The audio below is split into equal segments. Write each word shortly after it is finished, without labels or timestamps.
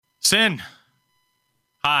Sin,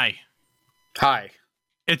 hi. Hi.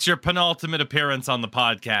 It's your penultimate appearance on the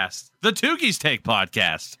podcast, the Tougie's Take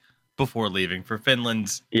podcast, before leaving for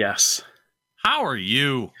Finland. Yes. How are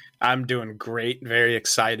you? I'm doing great. Very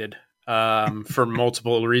excited for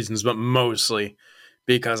multiple reasons, but mostly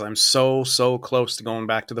because I'm so close to going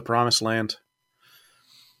back to the promised land.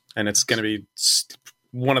 And it's going to be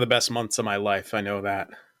one of the best months of my life. I know that.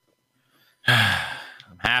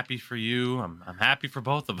 I'm happy for you. I'm happy for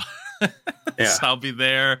both of us. Yeah. I'll be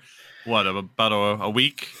there, about a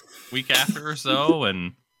week after or so,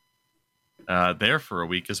 and there for a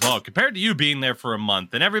week as well, compared to you being there for a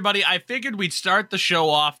month. And everybody, I figured we'd start the show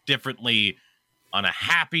off differently on a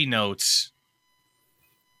happy note.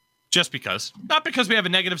 Just because. Not because we have a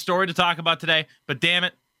negative story to talk about today, but damn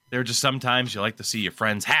it, there are just sometimes you like to see your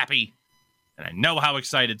friends happy. And I know how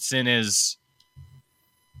excited Sin is.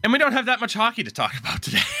 And we don't have that much hockey to talk about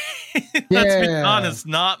today. Let's be honest,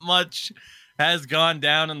 not much has gone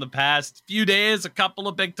down in the past few days. A couple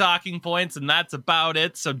of big talking points, and that's about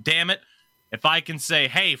it. So damn it, if I can say,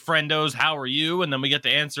 hey, friendos, how are you? And then we get to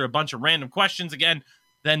answer a bunch of random questions again,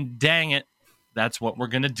 then dang it, that's what we're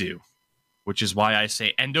going to do. Which is why I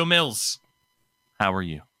say, Endo Mills, how are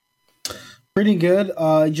you? Pretty good.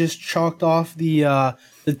 I just chalked off the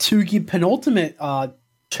Tougie penultimate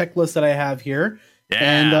checklist that I have here. Yeah.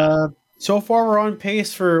 And so far we're on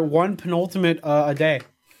pace for one penultimate a day.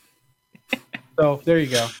 So there you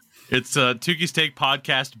go. It's Tougie's Take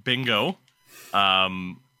podcast bingo.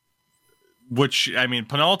 Which, I mean,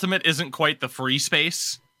 penultimate isn't quite the free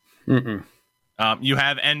space. Mm-mm. You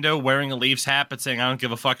have Endo wearing a Leafs hat, but saying, I don't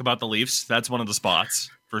give a fuck about the Leafs. That's one of the spots,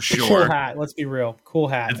 for sure. Cool hat. Let's be real. Cool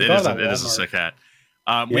hat. It is a sick hat.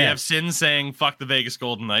 We have Sin saying, fuck the Vegas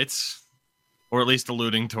Golden Knights. Or at least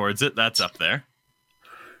alluding towards it. That's up there.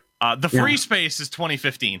 The free space is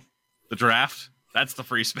 2015. The draft. That's the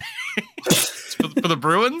free space. for the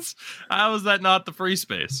Bruins? How is that not the free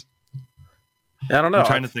space? I don't know. I'm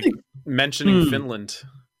trying to think. Mentioning Finland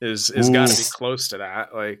is got to be close to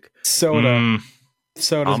that. Like Soda's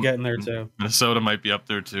getting there too. Minnesota might be up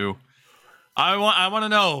there too. I want to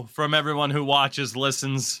know from everyone who watches,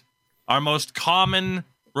 listens, our most common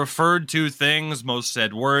referred to things, most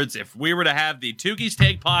said words. If we were to have the Tougie's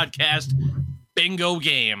Take podcast bingo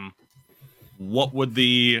game, what would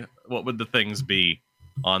the things be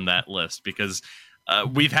on that list? Because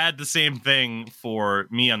we've had the same thing for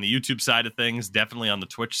me on the YouTube side of things, definitely on the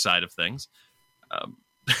Twitch side of things.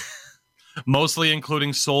 Mostly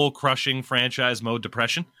including soul-crushing franchise mode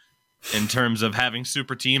depression in terms of having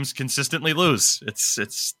super teams consistently lose.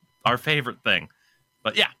 It's our favorite thing.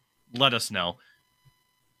 But yeah, let us know.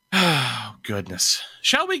 Oh, goodness.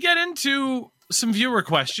 Shall we get into some viewer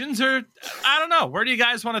questions? Or, I don't know, where do you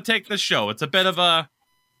guys want to take this show? It's a bit of a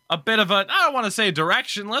I don't want to say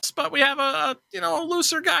directionless, but we have a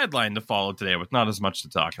looser guideline to follow today with not as much to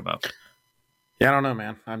talk about. Yeah, I don't know,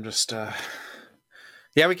 man. I'm just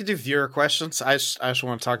yeah, we could do viewer questions. I just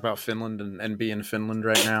want to talk about Finland and be in Finland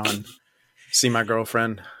right now and see my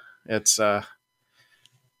girlfriend. It's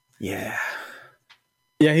yeah,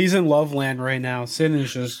 he's in love land right now. Sin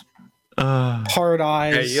is just hard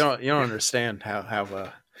eyes. Hey, you don't understand how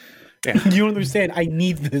yeah. You don't understand. I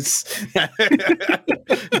need this.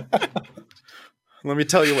 Let me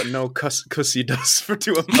tell you what no cussy does to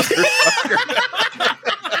a motherfucker.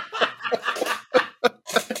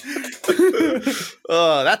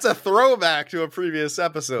 That's a throwback to a previous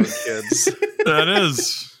episode, kids. That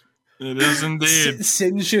is. It is indeed.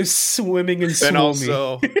 Sin's just swimming in and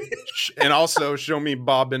also show me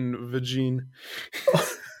Bob and Vagine.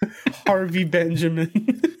 Harvey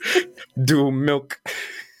Benjamin. Dual milk.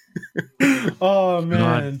 Oh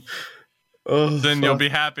man. Then you'll be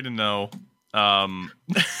happy to know.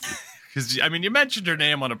 Because I mean, you mentioned her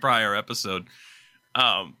name on a prior episode.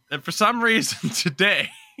 And for some reason today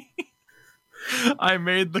I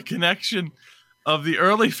made the connection of the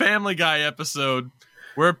early Family Guy episode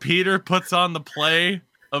where Peter puts on the play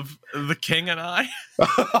of The King and I.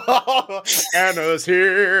 Anna's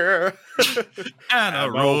here.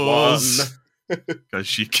 Anna rules. Because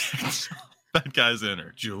she kicked that guy's in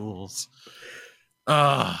her. Jules.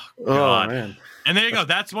 Oh, God. Oh, man. And there you go.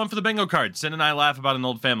 That's one for the bingo card. Sin and I laugh about an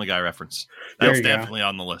old Family Guy reference. That's definitely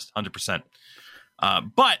on the list. 100%.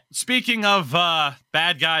 But speaking of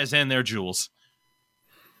bad guys and their jewels,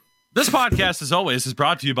 this podcast, as always, is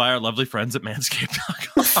brought to you by our lovely friends at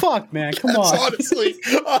Manscaped.com. Fuck, man. Come on.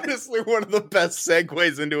 Honestly, one of the best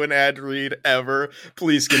segues into an ad read ever.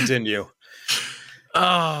 Please continue.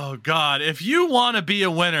 Oh, God. If you want to be a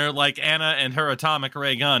winner like Anna and her atomic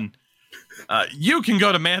ray gun, you can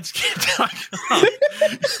go to Manscaped.com.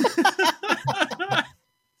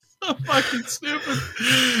 fucking stupid.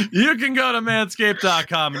 You can go to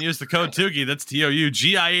manscaped.com and use the code Tougie, that's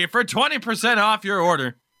TOUGIE, for 20% off your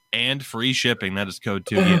order and free shipping. That is code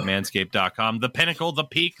Tougie at manscaped.com. The pinnacle, the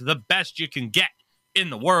peak, the best you can get in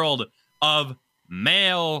the world of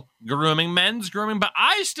male grooming, men's grooming. But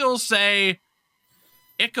I still say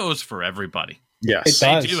it goes for everybody. Yes.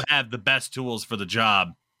 They do have the best tools for the job,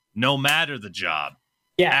 no matter the job.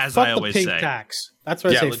 Yeah, as fuck I always the pink say. tax. That's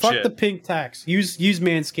what I say. legit. Fuck the pink tax. Use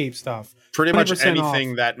Manscaped stuff. Pretty much 20%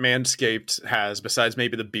 anything off. that Manscaped has, besides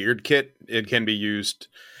maybe the beard kit, it can be used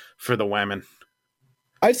for the women.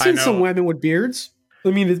 I've seen know. some women with beards.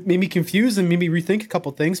 I mean, it made me confused and made me rethink a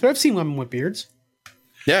couple things, but I've seen women with beards.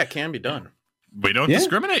 Yeah, it can be done. We don't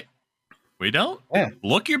discriminate. We don't. Yeah.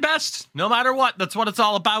 Look your best, no matter what. That's what it's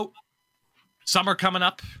all about. Summer coming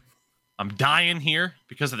up. I'm dying here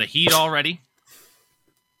because of the heat already.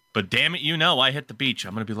 But damn it, I hit the beach.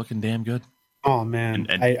 I'm going to be looking damn good. Oh, man.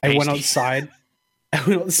 And I went pasty. outside. I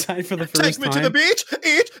went outside for the first time. Take me to the beach.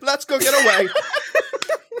 Eat. Let's go get away.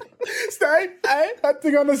 Stay. I have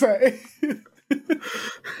to go to say.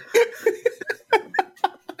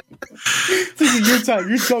 Your time.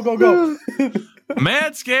 You go.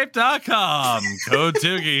 Manscaped.com. Code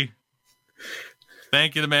Tougie.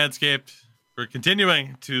 Thank you to Manscaped for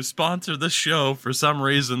continuing to sponsor this show for some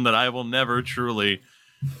reason that I will never truly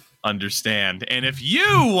understand. And if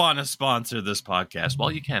you want to sponsor this podcast,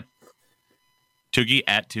 well, you can. Tougie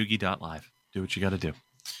at Tougie.live. Do what you got to do.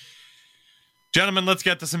 Gentlemen, let's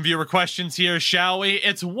get to some viewer questions here, shall we?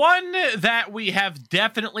 It's one that we have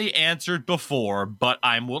definitely answered before, but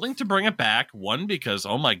I'm willing to bring it back. One, because,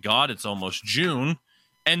 oh my God, it's almost June.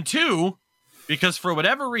 And two, because for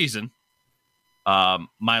whatever reason,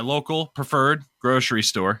 my local preferred grocery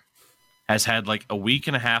store has had like a week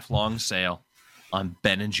and a half long sale on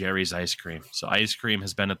Ben & Jerry's ice cream. So ice cream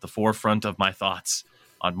has been at the forefront of my thoughts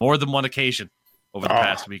on more than one occasion over the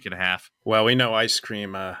past week and a half. Well, we know ice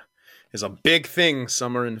cream is a big thing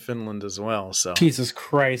summer in Finland as well. So Jesus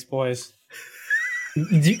Christ, boys. Are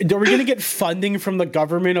we going to get funding from the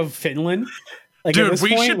government of Finland? Like, dude,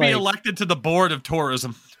 we should be elected to the board of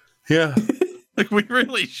tourism. Yeah. Like, we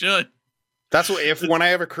really should. That's what, when I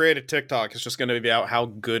ever create a TikTok, it's just going to be about how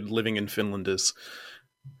good living in Finland is.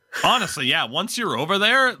 Honestly, yeah. Once you're over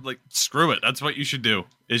there, like, screw it. That's what you should do.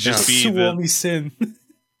 Is just be Suomi sin.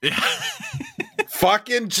 Yeah.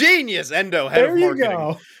 Fucking genius, Endo, head of marketing. There you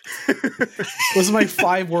go. Those are my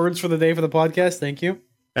 5 words for the day for the podcast. Thank you.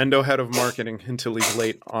 Endo, head of marketing, until he's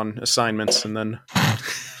late on assignments, and then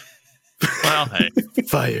Well, hey,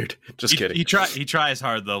 fired. Just kidding. He tries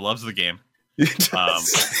hard though. Loves the game.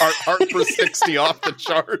 Art for 60 off the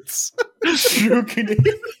charts.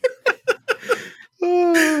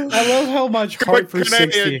 I love how much heart for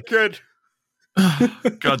 60. Good.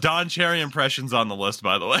 Got Don Cherry impressions on the list,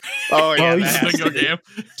 by the way. Oh yeah, yeah. Bingo game.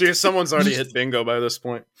 Dude, someone's already hit bingo by this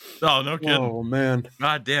point. Oh, no kidding. Oh man.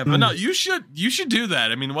 God damn. But no, you should do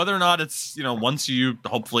that. I mean, whether or not it's, once you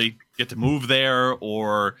hopefully get to move there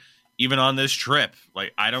or even on this trip,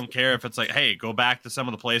 like, I don't care if it's like, hey, go back to some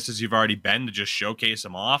of the places you've already been to just showcase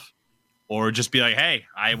them off, or just be like, hey,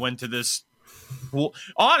 I went to this. Well,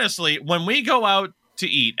 honestly, when we go out to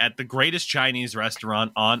eat at the greatest Chinese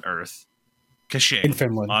restaurant on earth, Kashing, In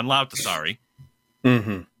Finland. on Lautasari,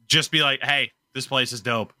 just be like, hey, this place is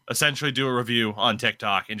dope. Essentially do a review on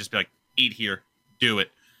TikTok and just be like, eat here, do it.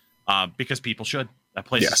 Because people should. That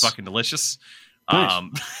place is fucking delicious. Nice.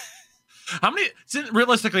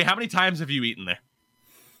 Realistically, how many times have you eaten there?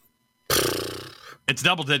 It's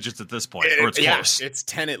double digits at this point, or it's close. It's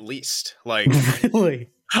 10 at least. Like, Really?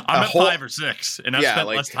 I'm at 5 or 6, and I've spent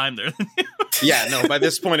like- less time there than you. yeah, no, by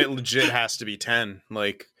this point it legit has to be 10.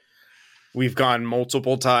 Like, we've gone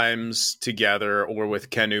multiple times together or with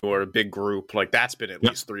Kenu or a big group. Like, that's been at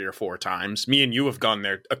least 3 or 4 times. Me and you have gone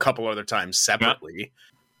there a couple other times separately.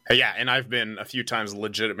 Yeah, and I've been a few times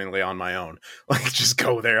legitimately on my own. Like, just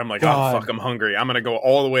go there. I'm like, God. oh, fuck, I'm hungry. I'm going to go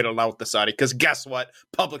all the way to Lautasari because guess what?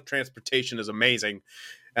 Public transportation is amazing.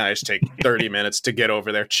 And I just take 30 minutes to get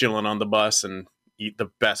over there, chilling on the bus and eat the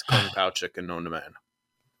best kung pao chicken known to man.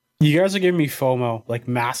 You guys are giving me FOMO, like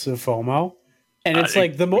massive FOMO. And it's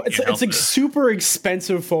like it's like super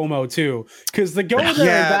expensive FOMO too. Because the go there and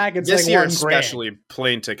back, it's this like year $1,000. especially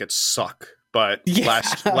plane tickets suck. But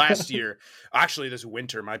last year, actually this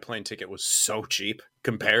winter, my plane ticket was so cheap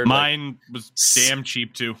compared. Mine was damn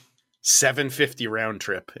cheap too. $750 round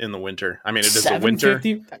trip in the winter. I mean, it is the winter,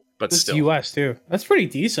 but That's still, US too. That's pretty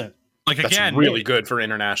decent. Like, that's again, really good for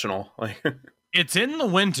international. Like, it's in the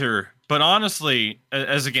winter, but honestly,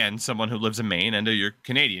 as again, someone who lives in Maine and you're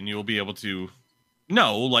Canadian, you will be able to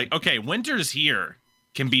know, like, okay, winters here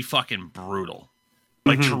can be fucking brutal.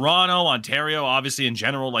 Like Toronto, Ontario, obviously in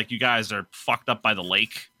general, like you guys are fucked up by the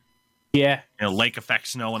lake. Yeah. Lake effect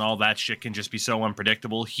snow and all that shit can just be so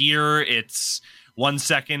unpredictable. Here, it's 1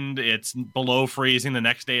 second it's below freezing, the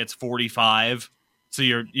next day it's 45. So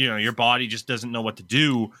your body just doesn't know what to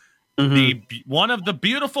do. One of the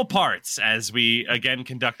beautiful parts, as we again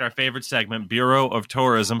conduct our favorite segment, Bureau of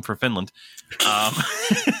Tourism for Finland.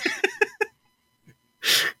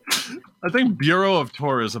 I think Bureau of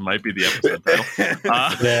Tourism might be the episode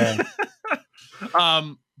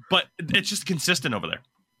title. But it's just consistent over there.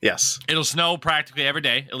 Yes. It'll snow practically every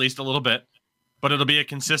day, at least a little bit, but it'll be a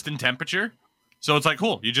consistent temperature. So it's like,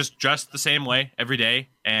 cool. You just dress the same way every day,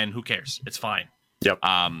 and who cares? It's fine. Yep.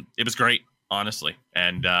 It was great, honestly.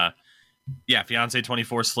 And Fiance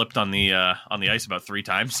 24 slipped on the ice about 3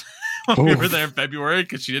 times when we were there in February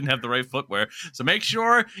because she didn't have the right footwear. So make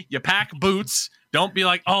sure you pack boots. Don't be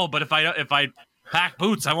like, oh, but if I pack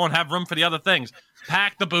boots, I won't have room for the other things.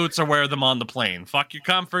 Pack the boots or wear them on the plane. Fuck your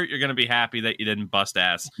comfort. You're going to be happy that you didn't bust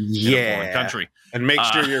ass in a foreign country. And make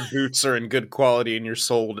sure your boots are in good quality and your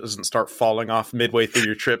sole doesn't start falling off midway through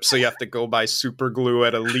your trip. So you have to go buy super glue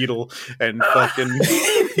at a Lidl and fucking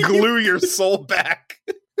glue your sole back.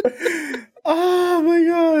 Oh my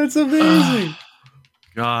God, it's amazing.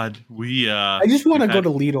 God, I just want to go to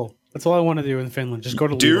Lidl. That's all I want to do in Finland. Just go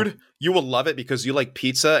to Lidl. Dude, you will love it because you like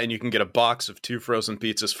pizza and you can get a box of 2 frozen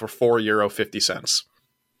pizzas for €4.50.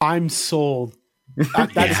 I'm sold.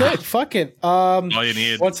 That's it. Fuck it. All you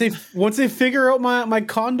need. Once they figure out my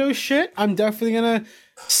condo shit, I'm definitely gonna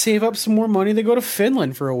save up some more money to go to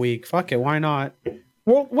Finland for a week. Fuck it. Why not?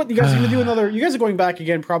 Well, what you guys are gonna do another? You guys are going back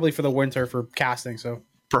again probably for the winter for casting. So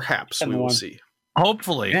perhaps we will see.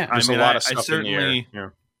 Hopefully, yeah. There's a lot of stuff in the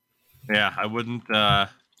air. Yeah, I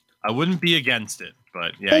wouldn't be against it,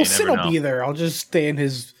 but yeah, you Sid never will know. be there. I'll just stay in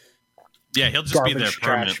his. Yeah, he'll just be there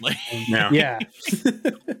permanently. Yeah.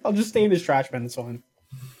 I'll just stay in his trash bin. It's fine.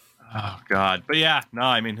 Oh God, but yeah, no.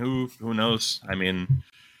 I mean, who knows? I mean,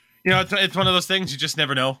 it's one of those things you just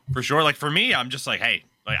never know for sure. Like for me, I'm just like, hey,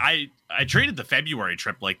 like I treated the February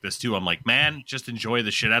trip like this too. I'm like, man, just enjoy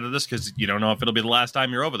the shit out of this because you don't know if it'll be the last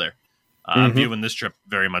time you're over there. I'm viewing this trip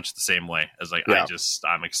very much the same way as like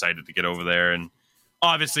I'm excited to get over there, and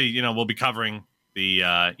obviously, we'll be covering the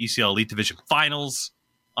ECL Elite Division Finals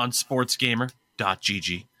on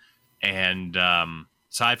sportsgamer.gg. And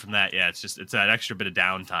aside from that, it's that extra bit of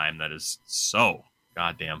downtime that is so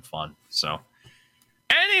goddamn fun. So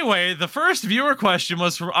anyway, the first viewer question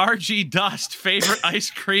was from RG Dust. Favorite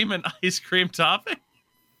ice cream and ice cream topping?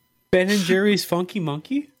 Ben and Jerry's Funky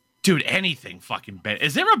Monkey? Dude, anything fucking Ben.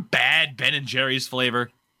 Is there a bad Ben and Jerry's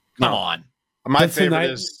flavor? Come on. My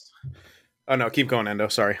favorite is... Oh, no, keep going, Endo.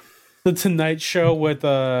 Sorry. The Tonight Show with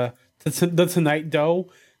the Tonight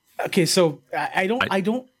Dough. Okay, so I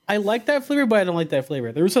like that flavor, but I don't like that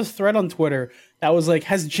flavor. There was a thread on Twitter that was like,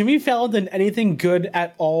 has Jimmy Fallon done anything good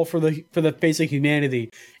at all for the face of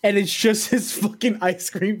humanity? And it's just his fucking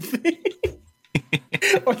ice cream thing.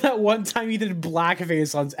 Or that one time he did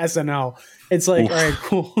blackface on SNL. It's like, all right,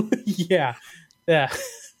 cool. yeah.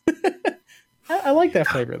 I like that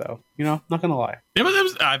flavor though. Not gonna lie.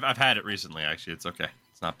 I've had it recently. Actually, it's okay.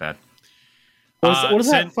 It's not bad. What is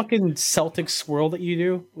that fucking Celtic swirl that you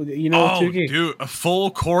do? Tougie? Dude, a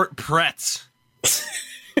full court Pretz.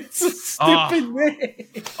 It's a stupid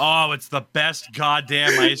name. Oh, it's the best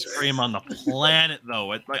goddamn ice cream on the planet,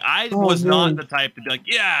 though. I was not the type to be like,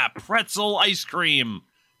 yeah, pretzel ice cream.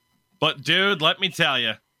 But dude, let me tell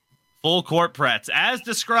you, full court Pretz, as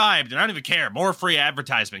described, and I don't even care. More free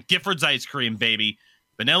advertisement. Gifford's ice cream, baby.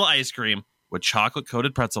 Vanilla ice cream with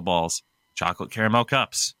chocolate-coated pretzel balls, chocolate caramel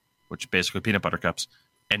cups, which are basically peanut butter cups,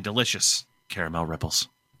 and delicious caramel ripples.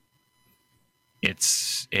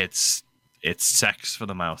 It's sex for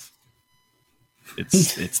the mouth.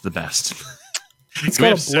 It's the best. It's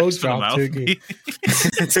got a blowjob, Tougie.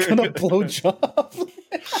 It's got a blowjob.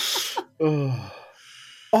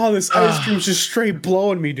 Oh, this ice cream's just straight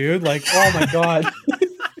blowing me, dude. Like, oh my god.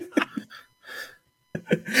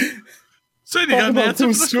 So you got an answer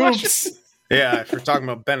for this question? Yeah, if you're talking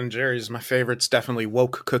about Ben and Jerry's, my favorite's definitely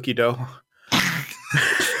woke cookie dough.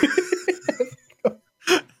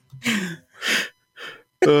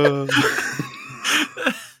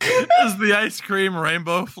 Is the ice cream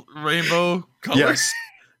rainbow color? Yes.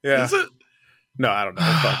 Yeah. Is it? No, I don't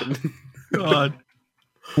know. God.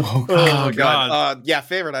 Whoa, oh god. Yeah,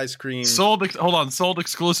 favorite ice cream. Sold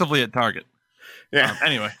exclusively at Target. Yeah.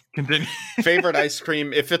 Anyway, continue. Favorite ice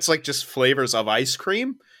cream, if it's like just flavors of ice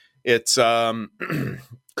cream, it's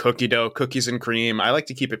cookie dough, cookies and cream. I like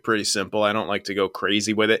to keep it pretty simple. I don't like to go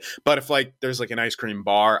crazy with it. But if like there's like an ice cream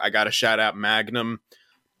bar, I got to shout out Magnum.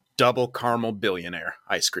 double caramel billionaire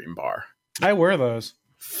ice cream bar. I wear those.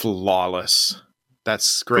 Flawless.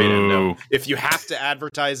 That's great. Ooh. If you have to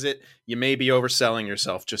advertise it, you may be overselling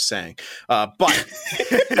yourself. Just saying. But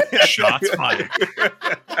Shots fired.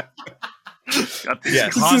 Got these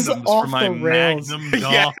Yes. This is condoms off for my the rails. Magnum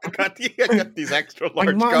doll. yeah, I got these extra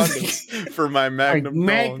large mom- condoms for my Magnum. dong.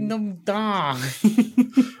 Magnum dong.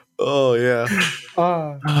 Oh yeah.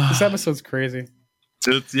 This episode's crazy.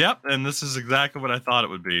 Yep, and this is exactly what I thought it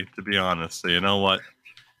would be, to be honest. So you know what?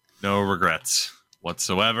 No regrets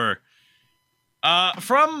whatsoever.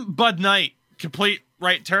 From Bud Knight, complete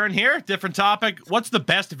right turn here. Different topic. What's the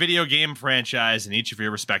best video game franchise in each of your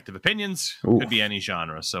respective opinions? Ooh. Could be any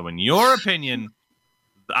genre. So in your opinion,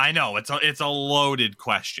 I know it's a loaded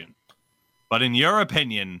question, but in your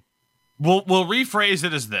opinion, we'll rephrase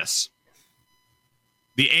it as this: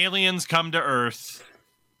 the aliens come to Earth.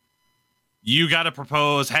 You got to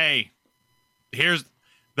propose, hey, here's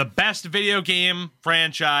the best video game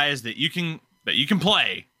franchise that you can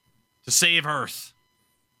play to save Earth.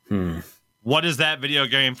 What is that video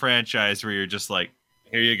game franchise where you're just like,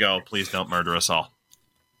 here you go, please don't murder us all?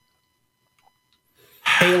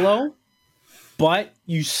 Halo, but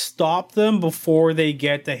you stop them before they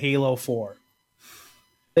get to Halo 4.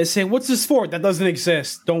 They say, what's this for? That doesn't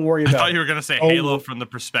exist. Don't worry I about thought it. you were gonna say Oh. Halo from the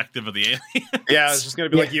perspective of the alien. Yeah, it's just gonna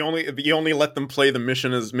be like you only let them play the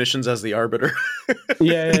missions as the arbiter.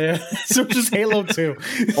 Yeah. So just Halo 2.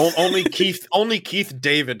 only Keith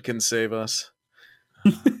David can save us.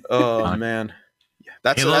 Oh man,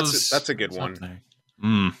 that's a good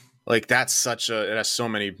one. Like that's it has so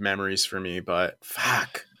many memories for me. But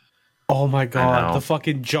fuck, Oh my I god, know. the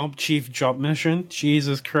fucking Chief jump mission.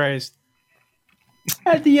 Jesus Christ.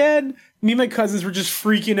 At the end, me and my cousins were just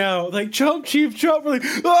freaking out. Like, jump, Chief, jump. We're like,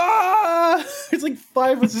 ah! It's like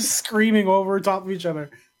 5 of us just screaming over top of each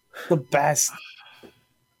other. The best.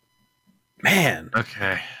 man,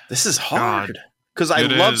 Okay. this is hard because I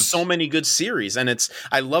It love is. so many good series, and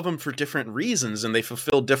I love them for different reasons, and they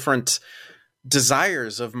fulfill different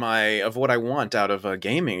desires of what I want out of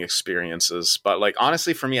gaming experiences. But like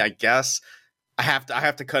honestly, for me, I guess I have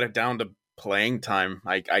to cut it down to playing time.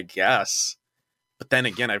 I guess. But then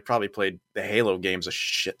again, I've probably played the Halo games a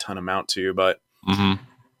shit ton amount too. But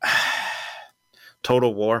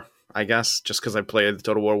Total War, I guess, just because I played the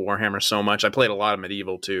Total War Warhammer so much. I played a lot of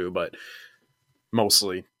Medieval too, but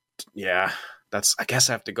mostly, yeah. I guess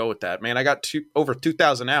I have to go with that, man. I got over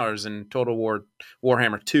 2,000 hours in Total War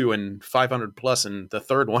Warhammer 2 and 500 plus in the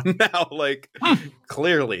third one now. Like,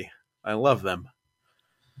 clearly, I love them.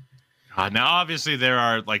 Now, obviously, there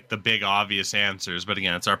are like the big obvious answers, but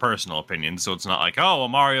again, it's our personal opinion, so it's not like, oh, well,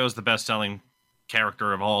 Mario's the best-selling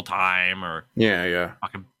character of all time, or Yeah.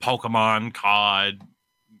 fucking Pokemon, COD,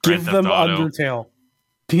 Give Grand them Theft Auto. Undertale.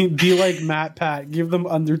 Be like Matt Pat. Give them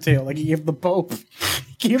Undertale. Like, you give the Pope.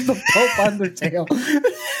 Give the Pope Undertale.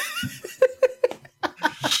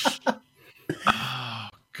 Oh,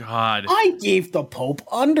 God. I gave the Pope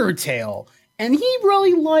Undertale, and he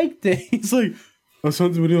really liked it. He's like, that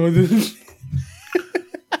sounds really like this.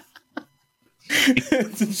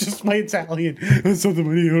 It's just my Italian. That's something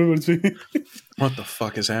What the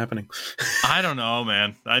fuck is happening? I don't know,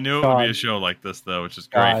 man. I knew it would be a show like this, though, which is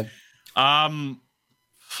great.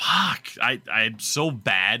 Fuck. I'm so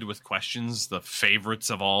bad with questions. The favorites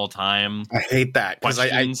of all time. I hate that because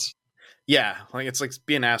Questions. yeah, like it's like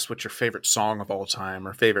being asked what's your favorite song of all time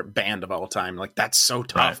or favorite band of all time. Like that's so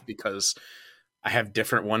tough Right. because I have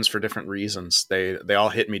different ones for different reasons. They all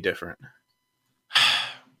hit me different.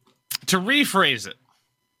 To rephrase it,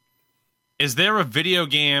 is there a video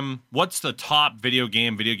game? What's the top video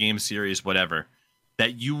game series, whatever,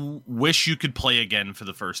 that you wish you could play again for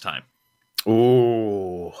the first time?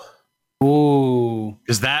 Ooh.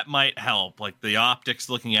 Because that might help. Like the optics,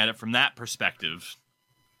 looking at it from that perspective,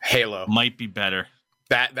 Halo. might be better.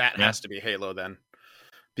 That has to be Halo then.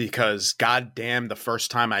 Because goddamn, the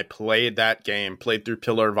first time I played that game, played through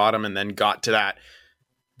Pillar of Autumn and then got to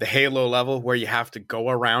the Halo level where you have to go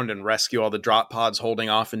around and rescue all the drop pods holding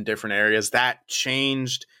off in different areas, that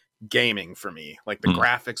changed gaming for me. Like the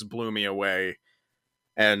graphics blew me away.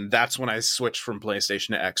 And that's when I switched from PlayStation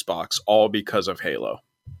to Xbox, all because of Halo.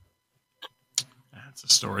 That's a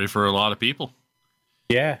story for a lot of people.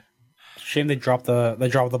 Yeah. Shame they dropped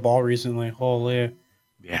the ball recently. Holy.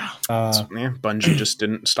 Yeah. Bungie just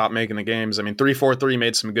didn't stop making the games. I mean, 343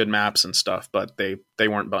 made some good maps and stuff, but they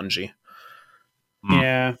weren't Bungie.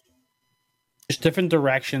 Yeah. Just different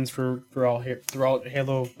directions for all here throughout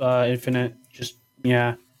Halo Infinite. Just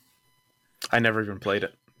yeah. I never even played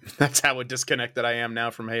it. That's how disconnected I am now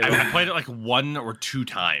from Halo. I played it like 1 or 2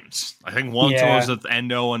 times. I think once was with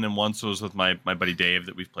Endo, and then once was with my buddy Dave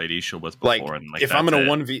that we've played Isha with before. Like, and if I'm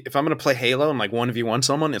gonna play Halo and like 1v1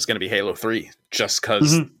 someone, it's gonna be Halo 3, just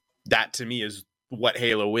because that to me is what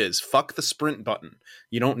Halo is. Fuck the sprint button.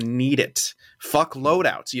 You don't need it. Fuck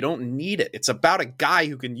loadouts. You don't need it. It's about a guy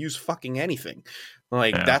who can use fucking anything.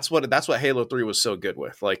 Like that's what Halo 3 was so good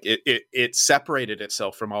with. Like it separated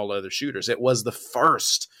itself from all other shooters. It was the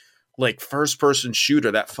first person shooter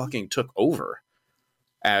that fucking took over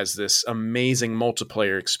as this amazing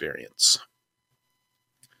multiplayer experience.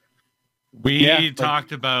 We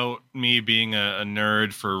talked about me being a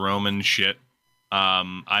nerd for Roman shit.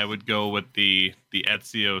 I would go with the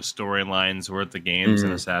Ezio storylines worth the games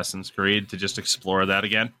in Assassin's Creed to just explore that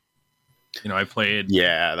again. You know, I played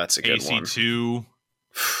that's a good AC2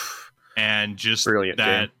 and just brilliant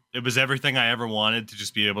that game. It was everything I ever wanted to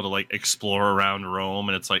just be able to like explore around Rome,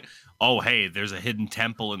 and it's like, oh hey, there's a hidden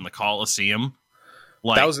temple in the Colosseum.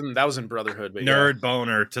 Like that was in Brotherhood, but nerd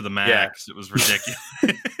boner to the max. It was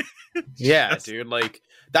ridiculous. Dude, like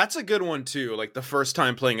that's a good one too. Like the first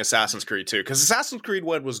time playing Assassin's Creed 2, because Assassin's Creed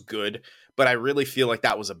 1 was good, but I really feel like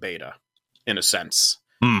that was a beta in a sense.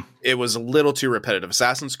 It was a little too repetitive.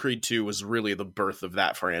 Assassin's Creed 2 was really the birth of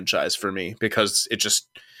that franchise for me, because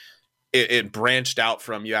it branched out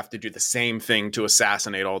from you have to do the same thing to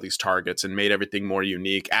assassinate all these targets and made everything more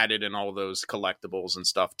unique, added in all those collectibles and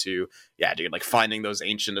stuff too. Yeah, dude, like finding those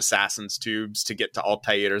ancient assassin's tubes to get to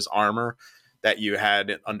Altair's armor that you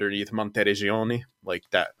had underneath Monteregione. Like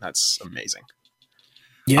that's amazing.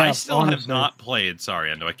 Yeah, I still have not played.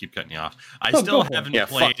 Sorry, I know I keep cutting you off. I still haven't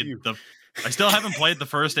played the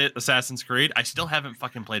first Assassin's Creed. I still haven't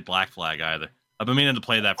fucking played Black Flag either. I've been meaning to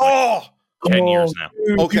play that for 10 years now.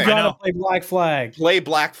 Dude, okay, you gotta play Black Flag. Play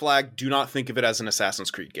Black Flag. Do not think of it as an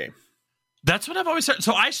Assassin's Creed game. That's what I've always said.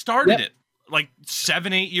 So I started it like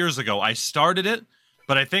 7-8 years ago. I started it,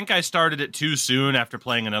 but I think I started it too soon after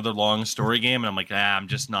playing another long story game, and I'm like, I'm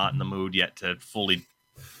just not in the mood yet to fully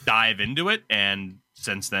dive into it. And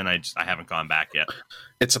since then, I haven't gone back yet.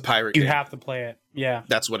 It's a pirate game. You have to play it. Yeah.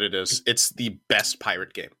 That's what it is. It's the best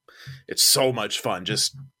pirate game. It's so much fun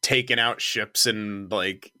just taking out ships and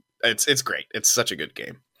like it's great. It's such a good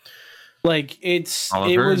game. Like it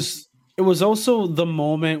was also the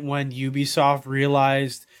moment when Ubisoft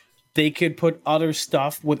realized they could put other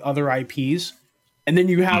stuff with other IPs. And then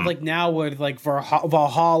you have like now with like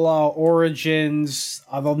Valhalla, Origins,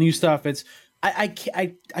 all the new stuff. It's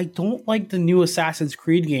I don't like the new Assassin's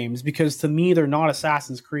Creed games because to me they're not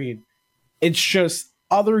Assassin's Creed. It's just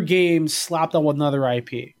other games slapped on with another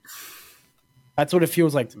IP. That's what it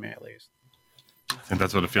feels like to me, at least. I think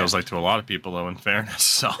that's what it feels like to a lot of people, though. In fairness,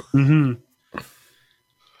 so.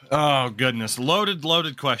 Oh goodness,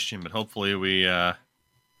 loaded question, but hopefully we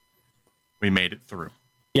made it through.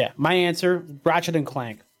 Yeah, my answer: Ratchet and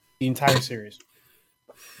Clank, the entire series.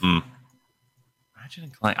 Ratchet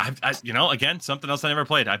and Clank. Again, something else I never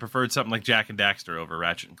played. I preferred something like Jack and Daxter over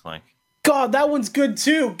Ratchet and Clank. God, that one's good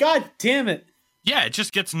too. God damn it. Yeah, it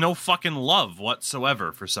just gets no fucking love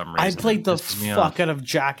whatsoever for some reason. I played the fuck out of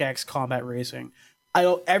Jack X Combat Racing.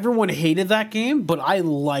 Everyone hated that game, but I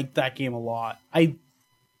liked that game a lot. I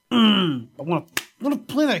want to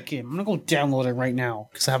play that game. I'm gonna go download it right now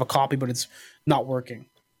because I have a copy, but it's not working.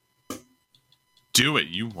 Do it.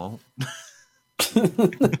 You won't.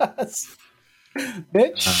 Bitch.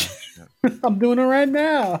 I'm doing it right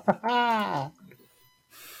now.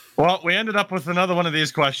 Well, we ended up with another one of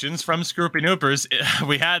these questions from Scroopy Noopers.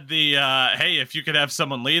 We had the, hey, if you could have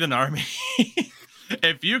someone lead an army,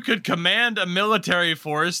 if you could command a military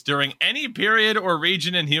force during any period or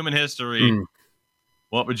region in human history,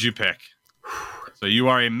 what would you pick? So you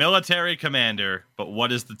are a military commander, but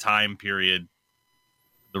what is the time period,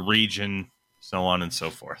 the region, so on and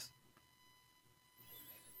so forth?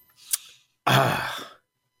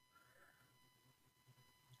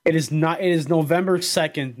 It is November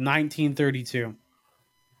 2nd, 1932.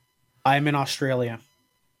 I'm in Australia.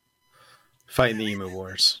 Fighting the Emu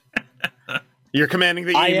Wars. You're commanding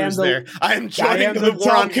the emus there. I am joining the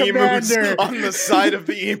war on emus on the side of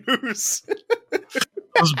the emus.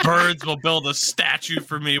 Those birds will build a statue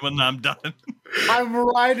for me when I'm done. I'm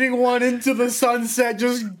riding one into the sunset,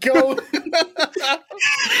 just go.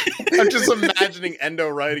 I'm just imagining Endo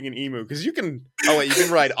riding an emu because you can. Oh wait, you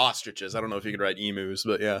can ride ostriches. I don't know if you can ride emus,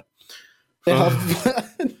 but yeah. I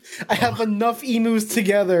have enough emus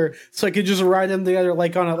together so I could just ride them together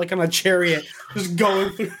like on a chariot, just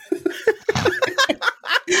going through.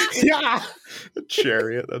 Yeah, a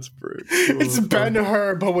chariot. That's brutal. It's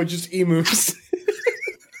Ben-Hur, but with just emus.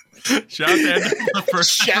 Shout out to Endo for the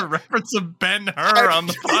first ever reference of Ben-Hur on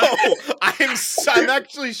the podcast. I'm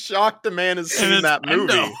actually shocked the man has seen that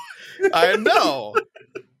movie. Endo. I know.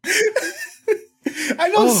 I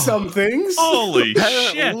know some things. Holy shit.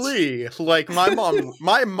 Apparently, like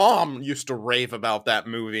my mom used to rave about that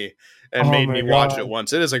movie and made me watch it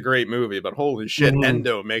once. It is a great movie, but holy shit,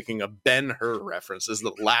 Endo making a Ben-Hur reference is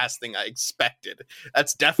the last thing I expected.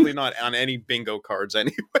 That's definitely not on any bingo cards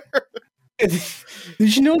anywhere.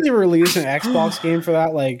 Did you know they released an Xbox game for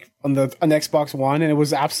that, like on Xbox One, and it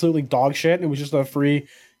was absolutely dog shit. It was just a free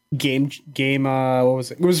game. What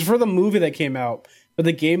was it? It was for the movie that came out, but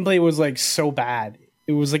the gameplay was like so bad.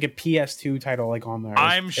 It was like a PS2 title, like on there.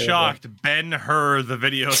 I'm shocked. Ben-Hur, the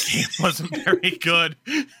video game, wasn't very good.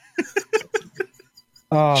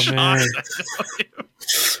 Oh man!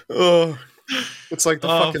 Oh, it's like the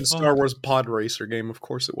fucking Star Wars Pod Racer game. Of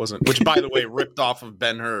course it wasn't. Which, by the way, ripped off of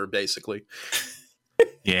Ben-Hur, basically.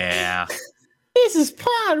 Yeah. This is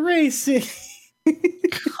pod racing.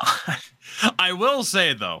 I will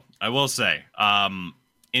say,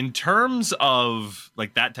 in terms of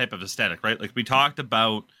like that type of aesthetic, right? Like we talked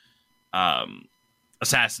about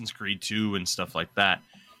Assassin's Creed 2 and stuff like that.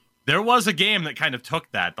 There was a game that kind of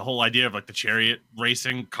took that, the whole idea of like the chariot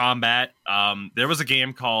racing combat. There was a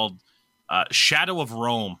game called Shadow of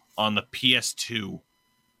Rome on the PS2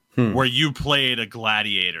 where you played a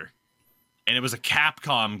gladiator. And it was a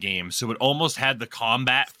Capcom game, so it almost had the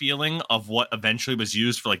combat feeling of what eventually was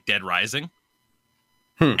used for like Dead Rising.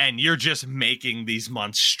 And you're just making these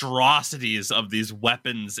monstrosities of these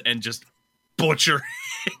weapons and just butchering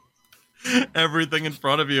everything in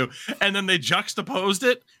front of you. And then they juxtaposed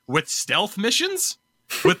it with stealth missions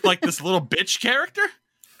with like this little bitch character.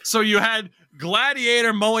 So you had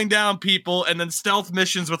Gladiator mowing down people and then stealth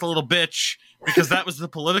missions with a little bitch because that was the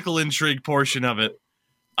political intrigue portion of it.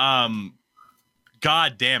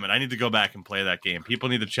 God damn it. I need to go back and play that game. People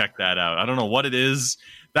need to check that out. I don't know what it is.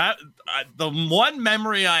 That the one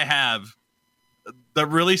memory I have that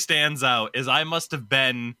really stands out is I must have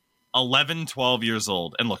been 11, 12 years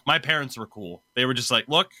old. And look, my parents were cool. They were just like,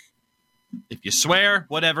 look, if you swear,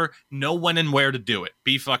 whatever, know when and where to do it.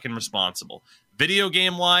 Be fucking responsible. Video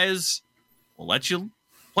game wise, we'll let you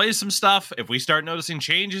play some stuff. If we start noticing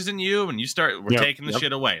changes in you and we're taking the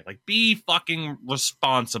shit away. Like, be fucking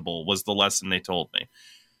responsible was the lesson they told me.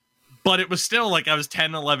 But it was still like I was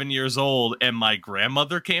 10, 11 years old and my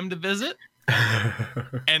grandmother came to visit.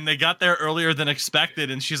 And they got there earlier than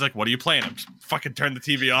expected, and she's like, "What are you playing?" I'm just fucking turn the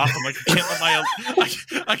TV off. I'm like,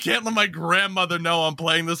 I can't let my grandmother know I'm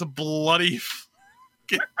playing this bloody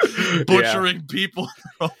butchering people in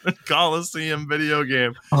the Roman Coliseum video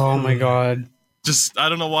game. Oh my god! Just I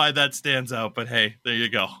don't know why that stands out, but hey, there you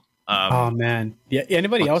go. Oh man, yeah.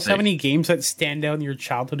 Anybody else have any games that stand out in your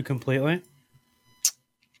childhood completely?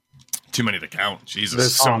 Too many to count. Jesus.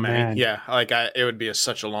 There's so many. Man. Yeah, like it would be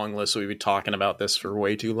such a long list. We'd be talking about this for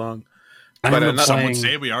way too long. But some would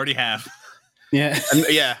say we already have. Yeah. And,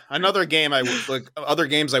 yeah, another game other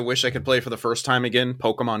games I wish I could play for the first time again,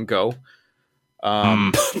 Pokemon Go.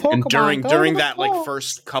 And during that like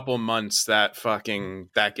first couple months that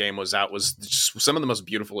game was out was just some of the most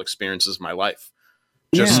beautiful experiences of my life.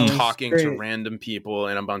 Just talking to random people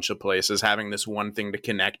in a bunch of places, having this one thing to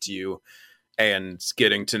connect you. And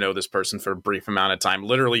getting to know this person for a brief amount of time,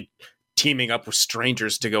 literally teaming up with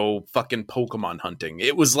strangers to go fucking Pokemon hunting.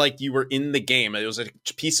 It was like you were in the game. It was a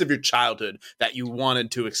piece of your childhood that you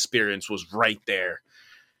wanted to experience was right there.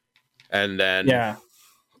 And then, it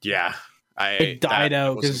died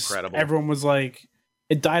out because everyone was like,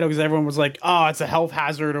 oh, it's a health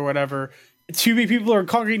hazard or whatever. Too many people are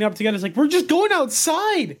congregating up together. It's like, we're just going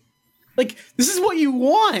outside. Like, this is what you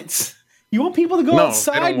want. You want people to go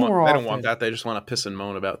outside more often. They don't want that. They just want to piss and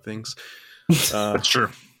moan about things. That's true.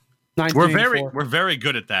 We're very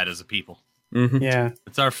good at that as a people. Mm-hmm. Yeah.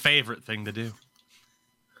 It's our favorite thing to do.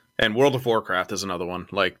 And World of Warcraft is another one.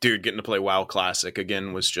 Like, dude, getting to play WoW Classic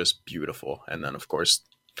again was just beautiful. And then, of course,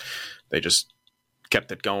 they just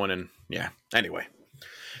kept it going. And yeah, anyway.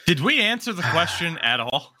 Did we answer the question at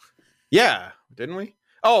all? Yeah, didn't we?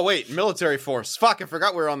 Oh, wait, military force. Fuck, I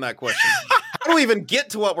forgot we were on that question. How do we even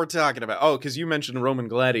get to what we're talking about? Oh, because you mentioned Roman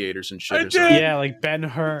gladiators and shit. I did. Yeah, like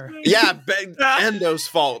Ben-Hur. Yeah, Endo's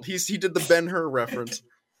fault. He did the Ben-Hur reference.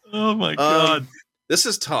 Oh my god. This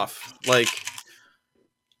is tough. Like,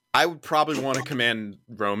 I would probably want to command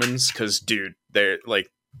Romans because, dude, they're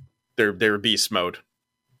beast mode.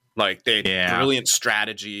 Like, they had brilliant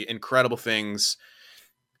strategy, incredible things.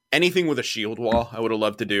 Anything with a shield wall, I would have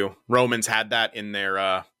loved to do. Romans had that in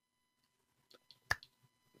their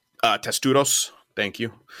Testudos. Thank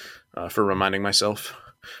you for reminding myself.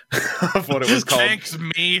 of what it was called. Thanks,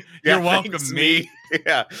 me. You're welcome, thanks, me.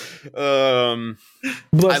 Yeah. I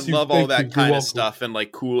love all that kind of stuff and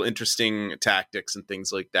like cool, interesting tactics and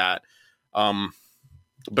things like that.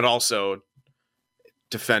 But also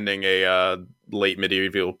defending a late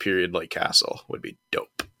medieval period like castle would be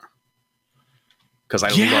dope. Because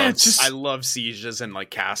I love sieges and like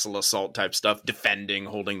castle assault type stuff, defending,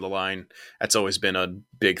 holding the line. That's always been a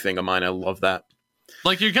big thing of mine. I love that.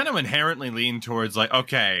 Like, you're going to inherently lean towards like,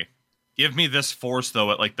 okay, give me this force though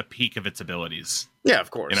at like the peak of its abilities. Yeah,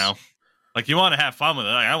 of course. You know, like you want to have fun with it.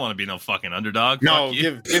 Like, I don't want to be no fucking underdog. No,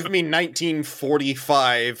 give me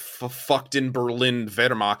 1945 fucked in Berlin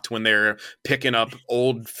Wehrmacht when they're picking up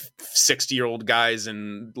old 60-year-old guys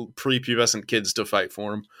and prepubescent kids to fight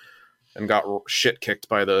for them. And got shit kicked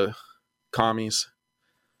by the commies.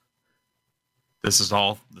 This is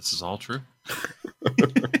all true.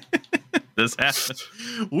 This happened.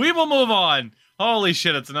 We will move on. Holy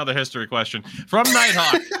shit, it's another history question from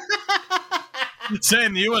Nighthawk.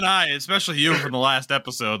 Saying you and I, especially you from the last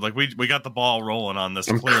episode, like we got the ball rolling on this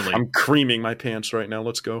clearly. I'm creaming my pants right now.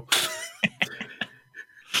 Let's go.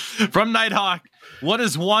 From Nighthawk, what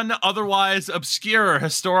is one otherwise obscure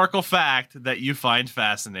historical fact that you find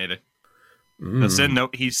fascinating?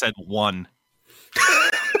 Note, he said one.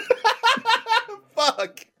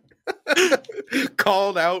 Fuck.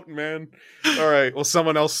 Called out, man. All right. Well,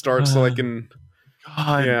 someone else starts so I can.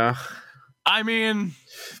 God. Yeah. I mean,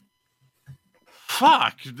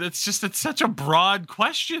 fuck. It's such a broad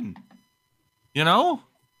question. You know?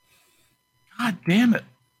 God damn it.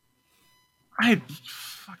 I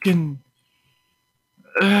fucking.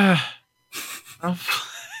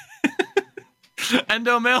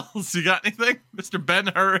 Endo Mills, you got anything? Mr.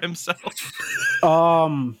 Ben-Hur himself.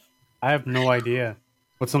 I have no idea.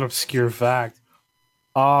 What's an obscure fact?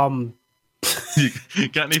 You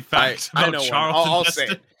got any facts about I know Charles? I'll say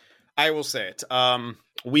it. I will say it.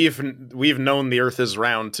 We've known the Earth is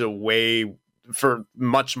round for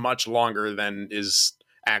much, much longer than is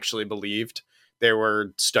actually believed. There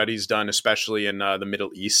were studies done, especially in the Middle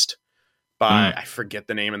East, by I forget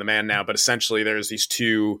the name of the man now, but essentially there's these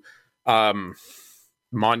two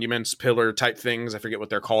monuments, pillar type things. I forget what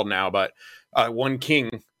they're called now, but one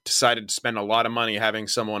king decided to spend a lot of money having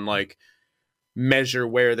someone like measure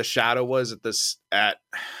where the shadow was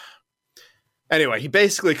anyway, he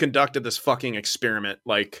basically conducted this fucking experiment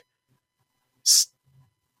like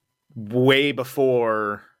way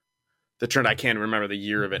before the trend. I can't remember the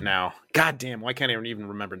year of it now. God damn, why can't I even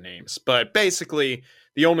remember names? But basically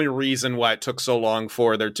the only reason why it took so long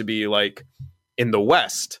for there to be like in the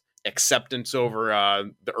West acceptance over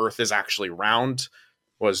the Earth is actually round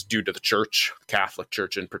was due to the church, Catholic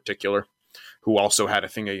Church in particular, who also had a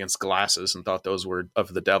thing against glasses and thought those were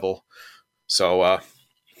of the devil. So,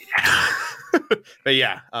 but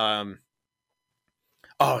yeah.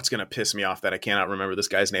 It's going to piss me off that I cannot remember this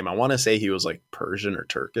guy's name. I want to say he was like Persian or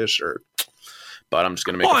Turkish but I'm just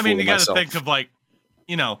going to make a fool of myself. You got to think of like,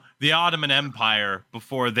 the Ottoman Empire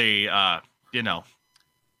before they,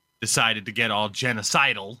 decided to get all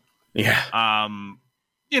genocidal. Yeah.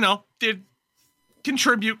 Did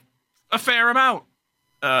contribute a fair amount,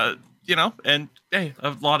 and hey,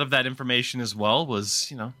 a lot of that information as well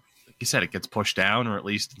was, like you said, it gets pushed down, or at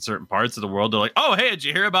least in certain parts of the world, they're like, oh, hey, did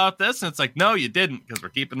you hear about this? And it's like, no, you didn't, because we're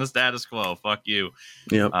keeping the status quo. Fuck you.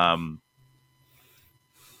 Yep.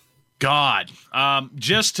 God,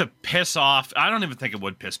 just to piss off, I don't even think it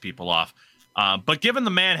would piss people off. But given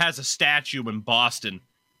the man has a statue in Boston,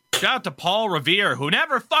 shout out to Paul Revere, who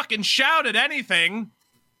never fucking shouted anything.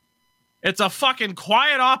 It's a fucking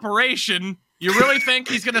quiet operation. You really think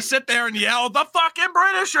he's going to sit there and yell, the fucking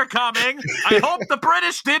British are coming? I hope the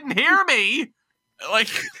British didn't hear me.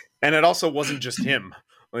 And it also wasn't just him.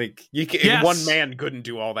 Like, one man couldn't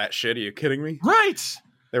do all that shit. Are you kidding me? Right.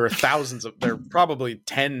 There were probably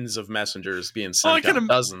tens of messengers being sent out,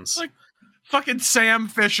 dozens. Like fucking Sam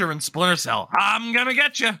Fisher and Splinter Cell. I'm going to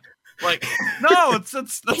get you. Like, no, it's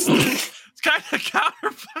kind of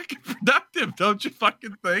counter fucking productive, don't you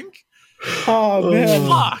fucking think? Oh man,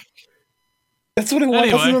 fuck. That's what it was.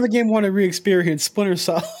 Anyway. That's another game I want to re-experience. Splinter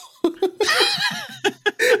Cell.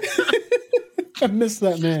 I miss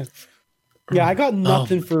that, man. Yeah, I got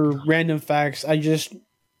nothing for random facts. I just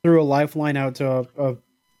threw a lifeline out to a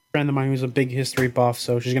friend of mine who's a big history buff,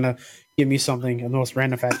 so she's gonna give me something, the most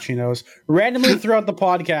random fact she knows, randomly throughout the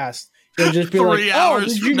podcast. She'll just be 3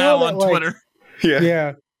 hours from now on Twitter.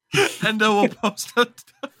 Yeah. And then we'll post a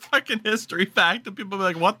fucking history fact, and people will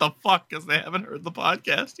be like, what the fuck? Because they haven't heard the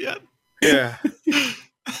podcast yet. Yeah.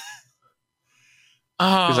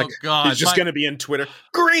 Oh, God. He's just going to be in Twitter.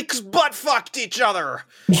 Greeks butt fucked each other.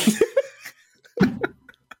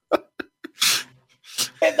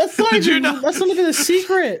 That's not even a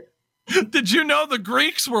secret. Did you know the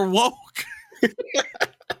Greeks were woke?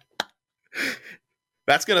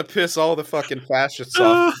 That's gonna piss all the fucking fascists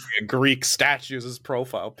off. Greek statues as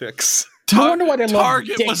profile pics. I wonder why they love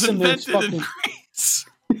Target was dicks in those invented in fucking... Greece.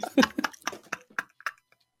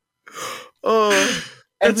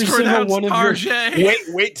 Every It's single pronounced one of RJ.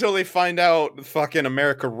 your... Wait till they find out fucking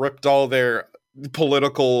America ripped all their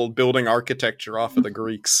political building architecture off of the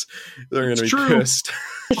Greeks. They're gonna be pissed.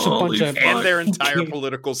 And their entire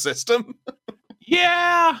political system.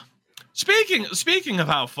 Yeah. Speaking of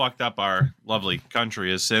how fucked up our lovely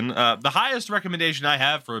country is, Sin, the highest recommendation I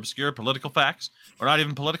have for obscure political facts, or not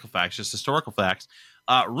even political facts, just historical facts,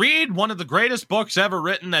 read one of the greatest books ever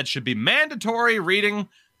written that should be mandatory reading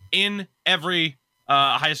in every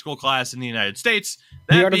high school class in the United States.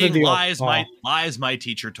 That being Lies My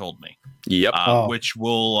Teacher Told Me. Yep. Which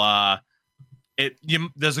will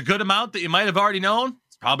there's a good amount that you might have already known.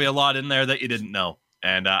 There's probably a lot in there that you didn't know.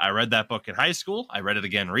 And I read that book in high school. I read it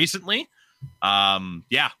again recently. Read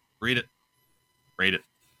it.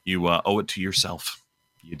 You owe it to yourself.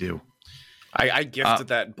 You do. I gifted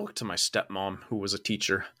that book to my stepmom, who was a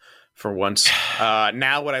teacher for once.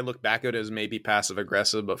 Now what I look back at is maybe passive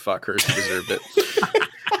aggressive, but fuck her, she deserved it.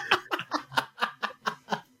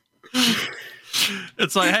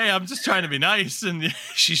 It's like, hey, I'm just trying to be nice, and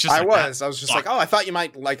she's just. I was just like, oh, I thought you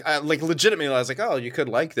might like legitimately. I was like, oh, you could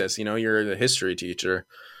like this. You know, you're the history teacher.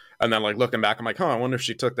 And then, like, looking back, I'm like, I wonder if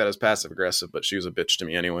she took that as passive aggressive. But she was a bitch to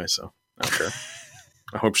me anyway, so I don't care.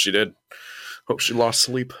 I hope she did. Hope she lost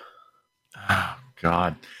sleep. Oh,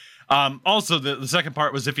 God. Also, the second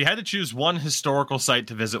part was if you had to choose one historical site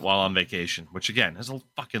to visit while on vacation, which again is a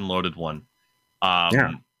fucking loaded one.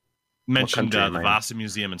 Mentioned the Vasa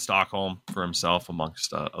Museum in Stockholm for himself,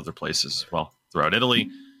 amongst other places as well throughout Italy.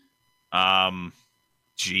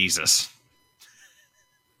 Jesus.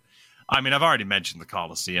 I mean, I've already mentioned the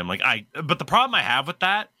Colosseum. But the problem I have with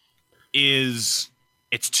that is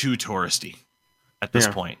it's too touristy at this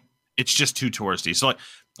point. It's just too touristy. So,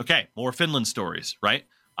 okay, more Finland stories, right?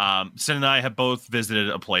 Sin and I have both visited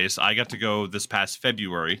a place. I got to go this past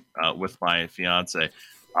February with my fiance.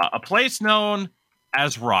 A place known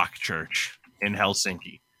as Rock Church in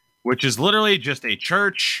Helsinki, which is literally just a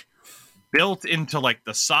church built into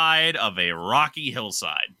the side of a rocky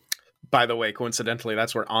hillside. By the way, coincidentally,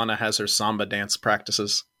 that's where Anna has her samba dance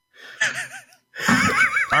practices.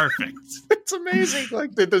 Perfect. It's amazing.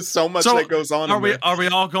 There's so much that goes on. Are we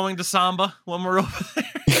all going to samba when we're over there?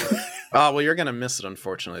 Well, you're gonna miss it,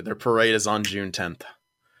 unfortunately. Their parade is on June 10th.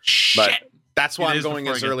 Shit. But that's why I'm going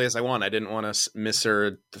as early as I want. I didn't want to miss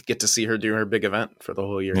her, get to see her do her big event for the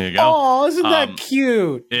whole year. There you go. Oh, isn't that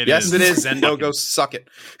cute? Yes, it is. Zendo, go suck it.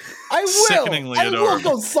 I will. Sickeningly adorable. I will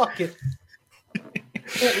go suck it.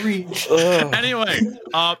 Can't reach. Anyway,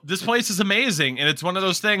 this place is amazing, and it's one of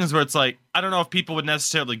those things where it's like, I don't know if people would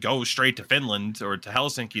necessarily go straight to Finland or to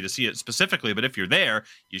Helsinki to see it specifically, but if you're there,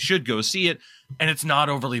 you should go see it, and it's not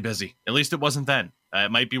overly busy. At least it wasn't then.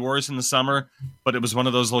 It might be worse in the summer, but it was one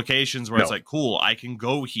of those locations where it's like, cool, I can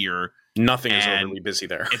go here. Nothing is overly busy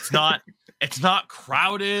there. It's not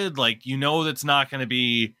crowded. That's not going to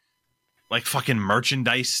be fucking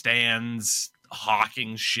merchandise stands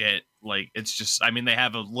hawking shit. It's just, they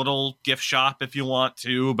have a little gift shop if you want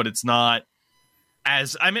to, but it's not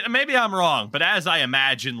as, maybe I'm wrong, but as I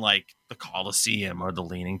imagine, the Colosseum or the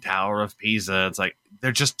Leaning Tower of Pisa, it's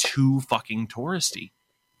they're just too fucking touristy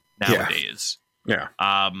nowadays. Yeah.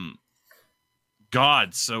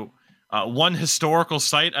 God. So, one historical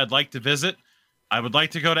site I'd like to visit, I would like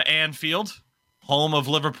to go to Anfield, home of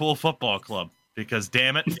Liverpool Football Club, because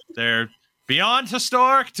damn it, they're beyond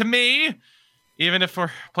historic to me. Even if we're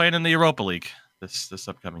playing in the Europa League this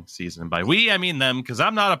upcoming season. And by we, I mean them, because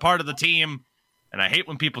I'm not a part of the team, and I hate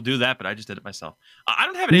when people do that, but I just did it myself. I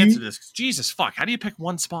don't have an answer to this, 'cause Jesus, fuck, how do you pick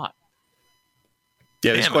one spot?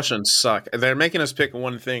 Yeah, these questions suck. They're making us pick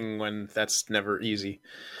one thing when that's never easy.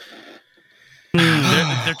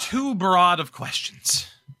 They're too broad of questions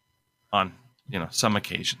on some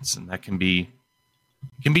occasions, and that can be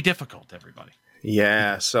difficult, everybody.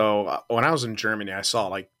 Yeah, so when I was in Germany, I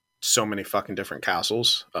saw so many fucking different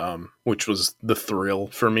castles, which was the thrill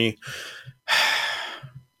for me.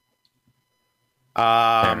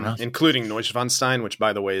 Including Neuschwanstein, which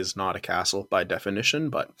by the way is not a castle by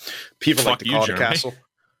definition, but people like to call it a castle.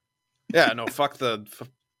 Yeah, no, fuck the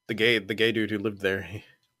gay dude who lived there.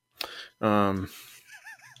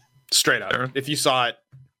 Straight up, if you saw it.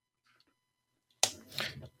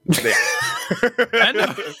 Yeah. I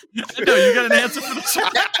know you got an answer for this.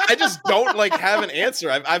 I just don't have an answer.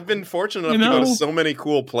 I've been fortunate enough to go to so many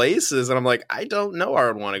cool places, and I'm I don't know where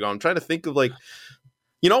I would want to go. I'm trying to think of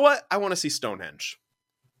You know what? I want to see Stonehenge.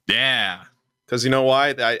 Yeah. Because you know why?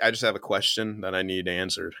 I just have a question that I need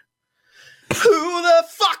answered. Who the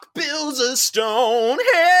fuck builds a Stonehenge?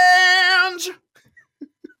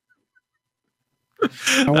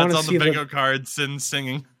 That's on the bingo card, Sin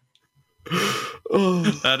singing.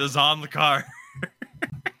 That is on the card.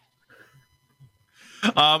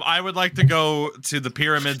 I would like to go to the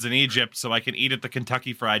pyramids in Egypt so I can eat at the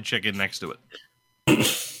Kentucky Fried Chicken next to it.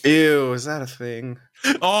 Ew, is that a thing?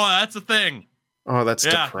 Oh, that's a thing. Oh, that's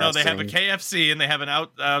depressing. No, they have a KFC and they have an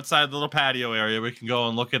outside little patio area. We can go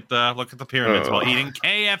and look at the pyramids while eating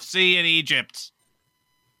KFC in Egypt.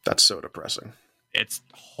 That's so depressing. It's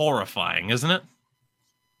horrifying, isn't it?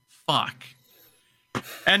 Fuck.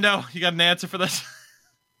 Endo, you got an answer for this?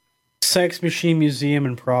 Sex Machine Museum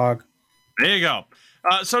in Prague. There you go.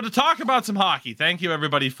 So to talk about some hockey, thank you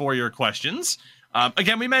everybody for your questions.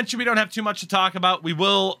 Again, we mentioned we don't have too much to talk about. We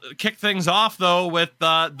will kick things off, though, with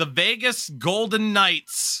the Vegas Golden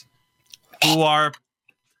Knights, who are...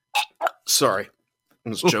 Sorry. I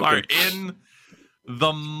was joking. Are in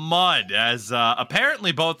the mud, as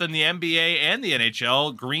apparently both in the NBA and the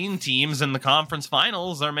NHL, green teams in the conference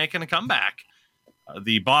finals are making a comeback.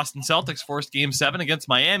 The Boston Celtics forced Game 7 against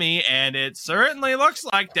Miami, and it certainly looks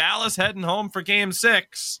like Dallas heading home for Game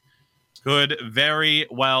 6 could very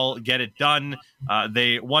well get it done.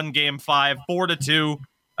 They won Game 5 4-2.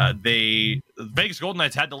 The Vegas Golden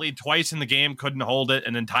Knights had to lead twice in the game, couldn't hold it,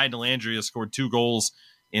 and then Ty Dellandrea scored 2 goals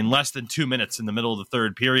in less than 2 minutes in the middle of the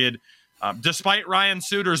third period. Despite Ryan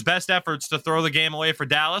Suter's best efforts to throw the game away for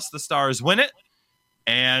Dallas, the Stars win it.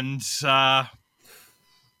 And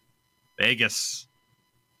Vegas.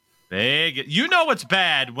 You know it's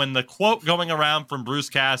bad when the quote going around from Bruce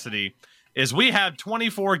Cassidy is, "We had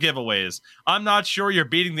 24 giveaways. I'm not sure you're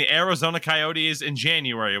beating the Arizona Coyotes in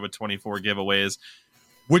January with 24 giveaways,"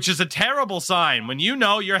 which is a terrible sign when you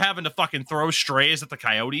know you're having to fucking throw strays at the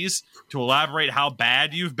Coyotes to elaborate how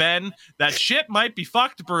bad you've been. That shit might be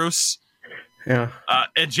fucked, Bruce. Yeah.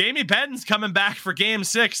 And Jamie Ben's coming back for Game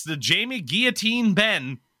 6. The Jamie Guillotine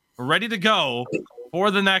Ben ready to go for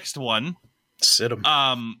the next one. Sit him.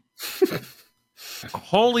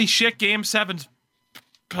 Holy shit, Game 7's...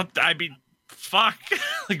 I mean, fuck.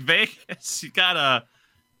 Like, Vegas, you gotta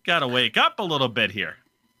wake up a little bit here.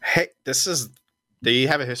 Hey, they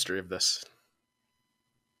have a history of this.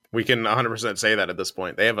 We can 100% say that at this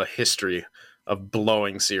point. They have a history of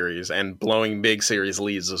blowing series and blowing big series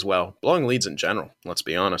leads as well. Blowing leads in general, let's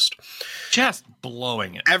be honest. Just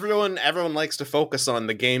blowing it. Everyone likes to focus on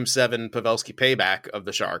the Game 7 Pavelski payback of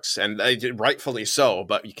the Sharks, and rightfully so,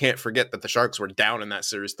 but you can't forget that the Sharks were down in that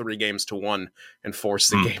series 3-1 and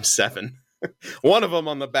forced the Game 7. One of them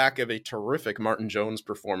on the back of a terrific Martin Jones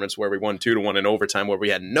performance where we won 2-1 in overtime where we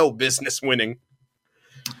had no business winning.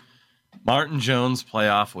 Martin Jones,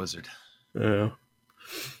 playoff wizard. Yeah.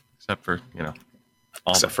 Except for,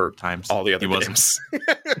 all the other games.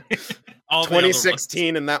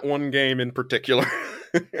 2016 and that one game in particular.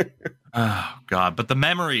 Oh, God. But the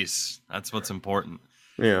memories, that's what's important.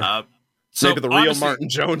 Yeah. So maybe the real Martin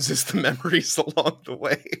Jones is the memories along the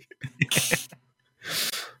way.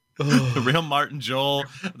 The real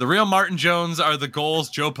Martin Jones are the goals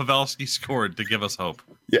Joe Pavelski scored to give us hope.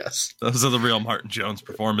 Yes. Those are the real Martin Jones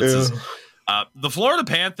performances. Yeah. The Florida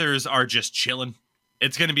Panthers are just chilling.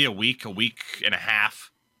 It's going to be a week and a half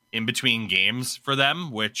in between games for them,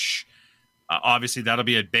 which obviously that'll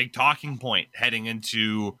be a big talking point heading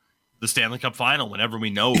into the Stanley Cup final whenever we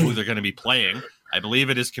know who they're going to be playing. I believe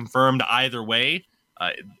it is confirmed either way.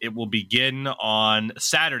 It will begin on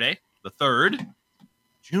Saturday, the 3rd,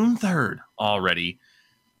 June 3rd already.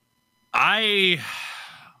 I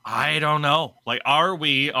don't know. Like, are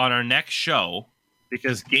we on our next show?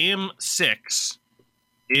 Because Game 6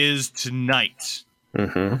 is tonight.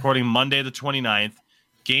 Mm-hmm. Recording Monday the 29th.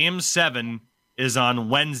 Game 7 is on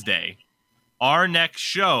Wednesday. Our next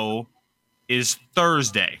show is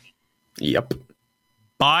Thursday. Yep.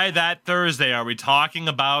 By that Thursday, are we talking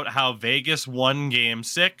about how Vegas won Game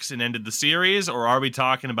 6 and ended the series, or are we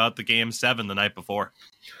talking about the Game 7 the night before?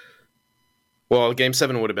 Well, Game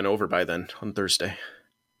 7 would have been over by then on Thursday.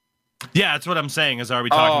 Yeah, that's what I'm saying, is are we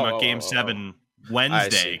talking about Game 7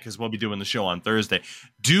 Wednesday, because we'll be doing the show on Thursday.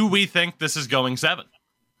 Do we think this is going 7?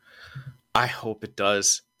 I hope it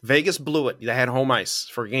does. Vegas blew it. They had home ice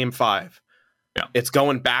for Game 5. Yeah. It's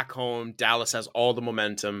going back home. Dallas has all the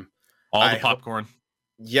momentum. All the popcorn.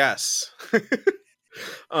 Yes.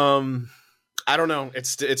 I don't know.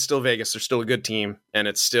 It's still Vegas. They're still a good team, and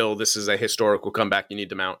this is a historical comeback you need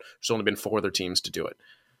to mount. There's only been 4 other teams to do it.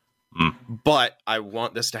 But I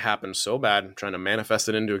want this to happen so bad. I'm trying to manifest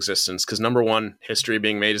it into existence because number one, history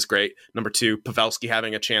being made is great. Number two, Pavelski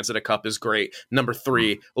having a chance at a cup is great. Number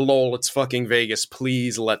three, lol, it's fucking Vegas.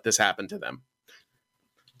 Please let this happen to them.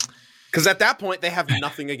 Because at that point, they have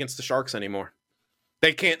nothing against the Sharks anymore.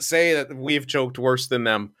 They can't say that we've choked worse than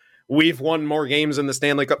them. We've won more games in the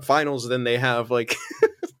Stanley Cup Finals than they have. Like,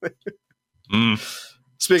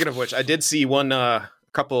 Speaking of which, I did see one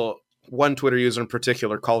Twitter user in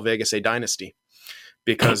particular call Vegas a dynasty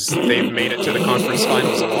because they've made it to the conference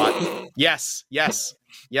finals a lot. Yes.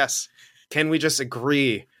 Can we just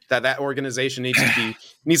agree that organization needs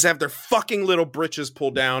to have their fucking little britches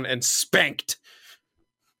pulled down and spanked?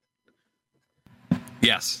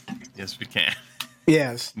 Yes, we can.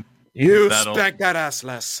 Yes, you spank that ass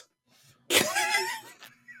less.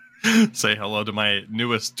 Say hello to my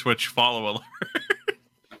newest Twitch follow alert.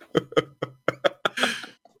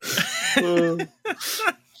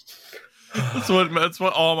 That's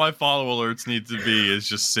what all my follow alerts need to be is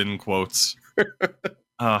just sin quotes.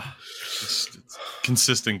 Just it's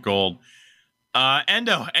consistent gold.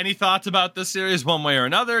 Endo, any thoughts about this series one way or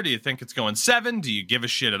another? Do you think it's going 7? Do you give a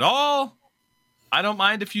shit at all? I don't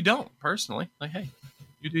mind if you don't, personally. Like, hey,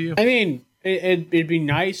 you do you. I mean, it'd be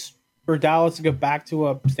nice for Dallas to get back to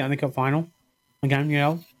a Stanley Cup final again, you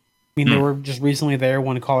know? I mean, they were just recently there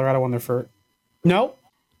when Colorado won their first. No,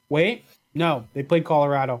 they played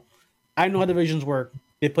Colorado. I know how divisions work.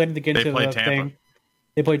 They played against the thing.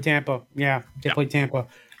 They played Tampa. Yeah, they played Tampa.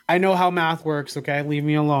 I know how math works, okay? Leave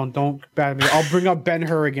me alone. Don't bad me. I'll bring up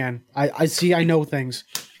Ben-Hur again. I see I know things.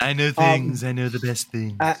 I know things. I know the best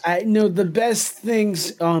things. I know the best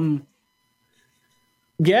things.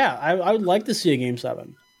 Yeah, I would like to see a Game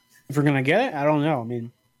 7. If we're going to get it, I don't know. I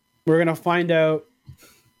mean, we're going to find out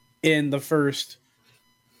in the first,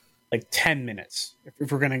 10 minutes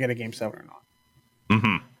if we're going to get a Game 7 or not.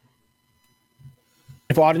 Mm-hmm.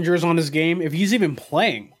 If Ottinger's on his game, if he's even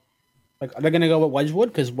playing, are they going to go with Wedgwood?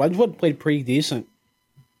 Because Wedgwood played pretty decent.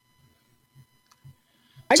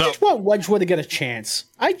 I just want Wedgwood to get a chance.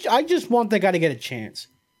 I just want that guy to get a chance.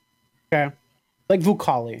 Okay? Like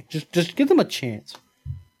Vucali. Just give them a chance.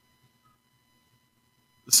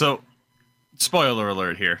 So, spoiler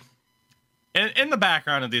alert here. In the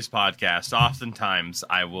background of these podcasts, oftentimes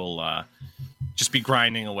I will just be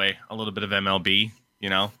grinding away a little bit of MLB. You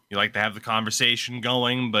know, you like to have the conversation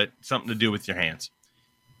going, but something to do with your hands.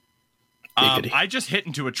 I just hit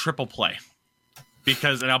into a triple play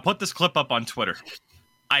because, and I'll put this clip up on Twitter.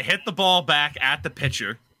 I hit the ball back at the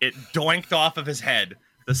pitcher. It doinked off of his head.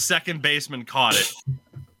 The second baseman caught it,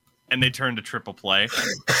 and they turned to triple play.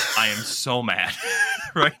 I am so mad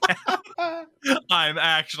right now. I'm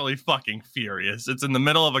actually fucking furious. It's in the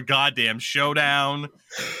middle of a goddamn showdown.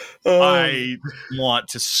 I want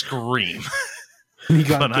to scream.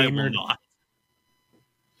 But I will not.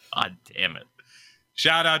 God damn it.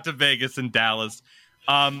 Shout out to Vegas and Dallas.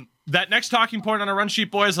 That next talking point on our run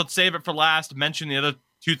sheet, boys, let's save it for last. Mention the other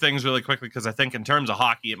two things really quickly because I think in terms of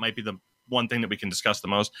hockey, it might be the one thing that we can discuss the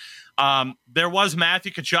most. There was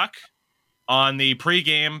Matthew Tkachuk on the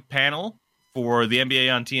pregame panel for the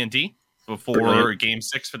NBA on TNT before Game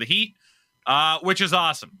 6 for the Heat, which is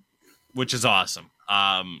awesome.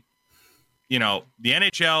 You know, the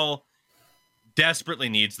NHL desperately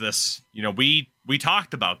needs this. You know, we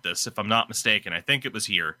talked about this, if I'm not mistaken. I think it was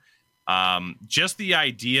here. Just the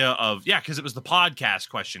idea of, because it was the podcast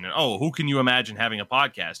question. And, who can you imagine having a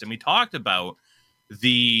podcast? And we talked about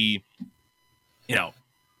the,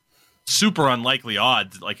 super unlikely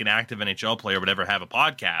odds like an active NHL player would ever have a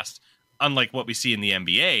podcast, unlike what we see in the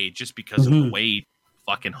NBA, just because of the way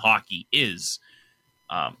fucking hockey is.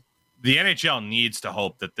 The NHL needs to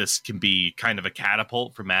hope that this can be kind of a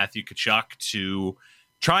catapult for Matthew Tkachuk to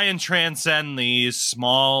try and transcend the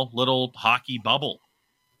small little hockey bubble.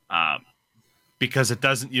 Because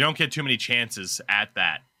you don't get too many chances at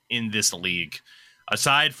that in this league.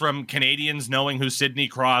 Aside from Canadians knowing who Sidney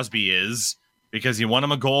Crosby is, because he won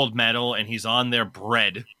him a gold medal and he's on their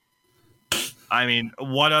bread. I mean,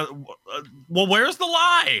 well, where's the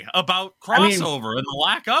lie about crossover and the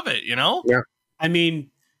lack of it, you know? Yeah. I mean,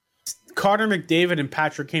 Connor McDavid and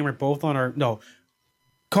Patrick Kane were both on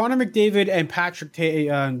Connor McDavid and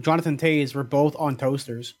Jonathan Toews were both on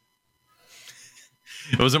toasters.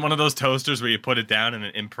 It wasn't one of those toasters where you put it down and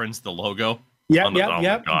it imprints the logo. Yeah.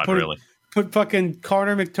 God, really? Put fucking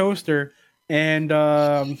Connor McToaster and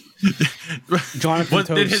Jonathan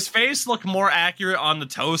Toews. Did his face look more accurate on the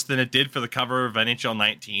toast than it did for the cover of NHL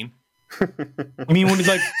 19? I mean, when he's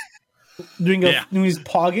like when he's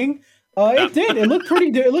pogging, it did. It looked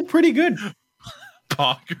pretty good. It looked pretty good.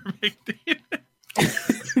 Pogger McDavid.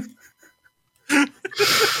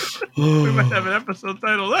 We might have an episode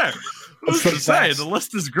title there. Who's to say? The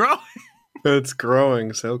list is growing. It's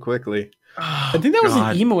growing so quickly. I think that was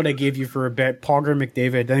an emote I gave you for a bit. Pogger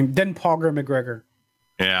McDavid, then Pogger McGregor.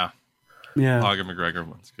 Yeah. Pogger McGregor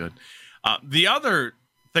one's good. The other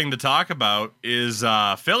thing to talk about is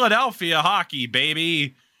Philadelphia hockey,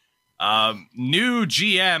 baby. New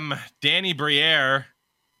GM Danny Briere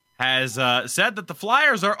has said that the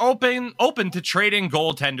Flyers are open to trading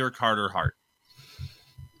goaltender Carter Hart.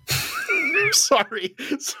 Sorry.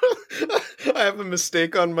 I have a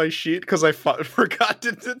mistake on my sheet because I forgot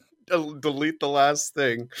to delete the last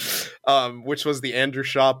thing, which was the Andrew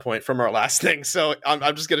Shaw point from our last thing. So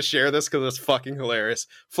I'm just going to share this because it's fucking hilarious.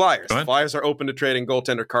 Flyers are open to trading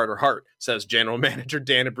goaltender Carter Hart, says general manager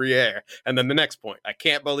Danny Briere. And then the next point, I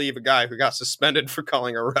can't believe a guy who got suspended for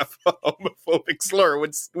calling a ref a homophobic slur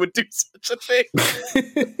would do such a thing.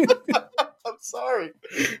 I'm sorry.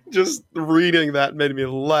 Just reading that made me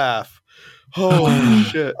laugh. Holy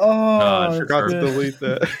shit. I forgot to delete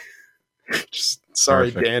that. Just sorry,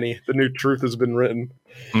 perfect. Danny. The new truth has been written.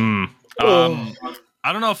 I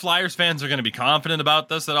don't know if Flyers fans are going to be confident about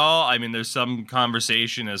this at all. I mean, there's some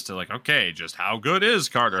conversation as to like, okay, just how good is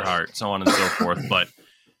Carter Hart, so on and so forth. But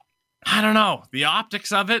I don't know. The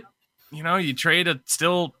optics of it, you trade a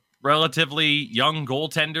still relatively young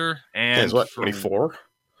goaltender. And he's what, 24?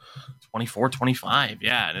 24, 25.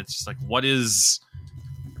 Yeah. And it's just like, what are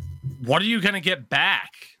you going to get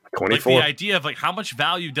back? 24. Like the idea of like how much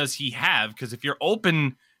value does he have? Because if you're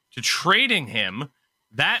open to trading him,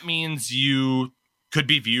 that means you could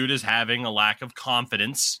be viewed as having a lack of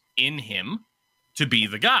confidence in him to be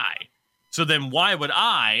the guy. So then why would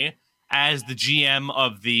I, as the GM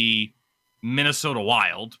of the Minnesota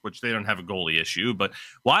Wild, which they don't have a goalie issue, but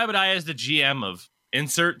why would I, as the GM of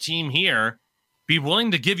insert team here, be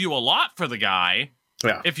willing to give you a lot for the guy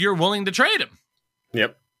if you're willing to trade him?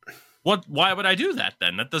 Yep. Why would I do that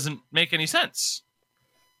then? That doesn't make any sense.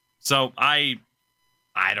 So I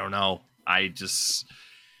don't know. I just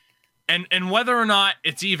and whether or not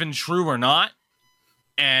it's even true or not,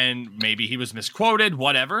 and maybe he was misquoted,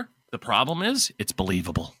 whatever. The problem is it's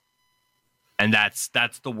believable. And that's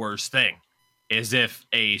the worst thing. Is if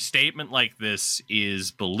a statement like this is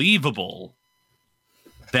believable,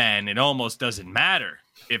 then it almost doesn't matter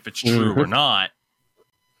if it's true or not.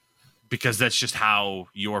 Because that's just how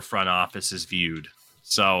your front office is viewed.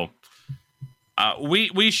 So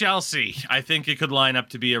we shall see. I think it could line up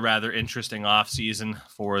to be a rather interesting offseason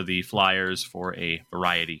for the Flyers for a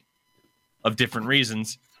variety of different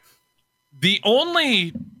reasons. The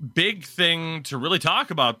only big thing to really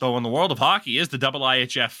talk about, though, in the world of hockey is the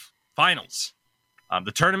IIHF finals.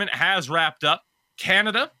 The tournament has wrapped up.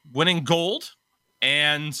 Canada winning gold.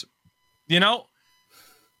 And,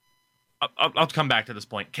 I'll come back to this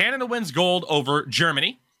point. Canada wins gold over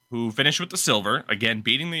Germany, who finished with the silver, again,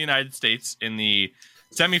 beating the United States in the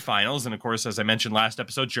semifinals. And, of course, as I mentioned last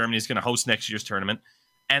episode, Germany is going to host next year's tournament.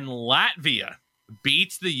 And Latvia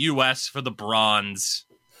beats the U.S. for the bronze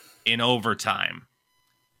in overtime.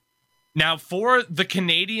 Now, for the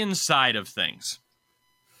Canadian side of things,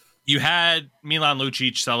 you had Milan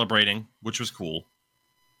Lucic celebrating, which was cool.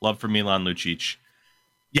 Love for Milan Lucic.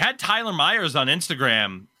 You had Tyler Myers on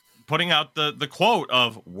Instagram putting out the quote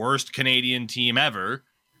of worst Canadian team ever,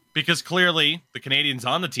 because clearly the Canadians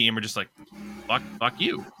on the team are just like, fuck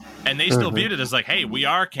you. And they still viewed it as like, hey, we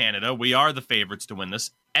are Canada. We are the favorites to win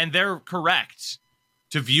this. And they're correct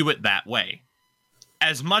to view it that way.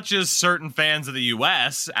 As much as certain fans of the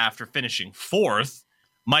U.S., after finishing fourth,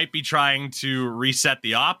 might be trying to reset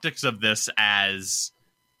the optics of this as,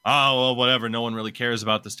 oh, well, whatever, no one really cares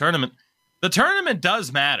about this tournament. The tournament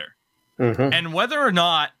does matter. And whether or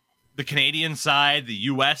not the Canadian side, the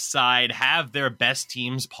U.S. side have their best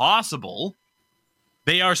teams possible,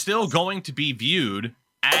 they are still going to be viewed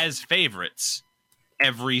as favorites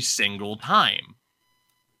every single time.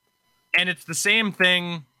 And it's the same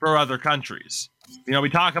thing for other countries. We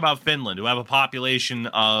talk about Finland, who have a population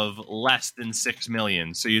of less than 6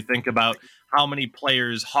 million. So you think about how many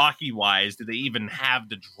players hockey-wise do they even have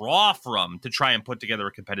to draw from to try and put together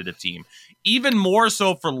a competitive team? Even more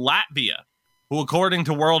so for Latvia, who, according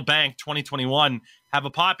to World Bank 2021, have a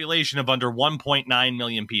population of under 1.9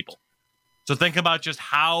 million people. So think about just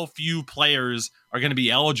how few players are going to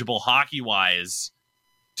be eligible hockey-wise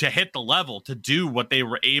to hit the level, to do what they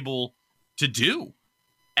were able to do.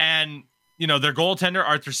 And, their goaltender,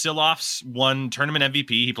 Arthur Silovs, won tournament MVP.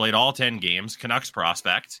 He played all 10 games, Canucks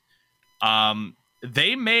prospect.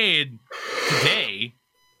 They made today,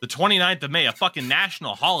 the 29th of May, a fucking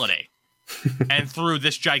national holiday. And through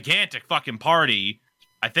this gigantic fucking party,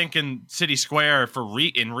 I think in City Square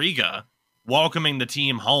in Riga, welcoming the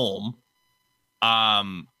team home.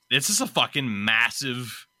 This is a fucking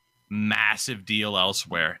massive deal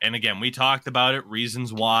elsewhere. And again, we talked about it,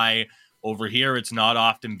 reasons why over here it's not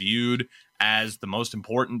often viewed as the most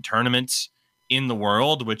important tournament in the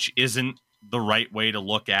world, which isn't the right way to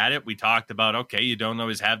look at it. We talked about, okay, you don't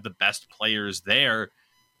always have the best players there.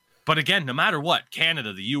 But again, no matter what,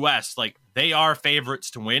 Canada, the US, like, they are favorites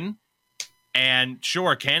to win. And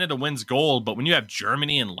sure, Canada wins gold, but when you have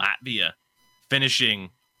Germany and Latvia finishing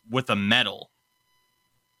with a medal,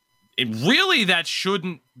 that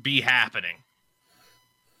shouldn't be happening.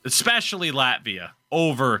 Especially Latvia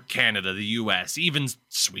over Canada, the US, even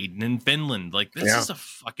Sweden and Finland. Like, this is a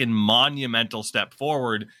fucking monumental step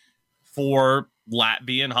forward for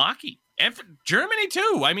Latvian hockey. And for Germany,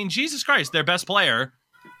 too. I mean, Jesus Christ, their best player,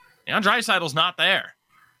 Draisaitl's not there.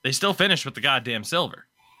 They still finished with the goddamn silver.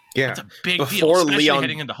 Yeah. That's a big deal, especially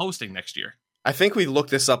heading into hosting next year. I think we looked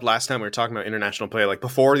this up last time we were talking about international play. Like,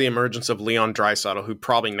 before the emergence of Leon Draisaitl, who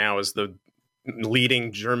probably now is the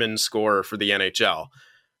leading German scorer for the NHL.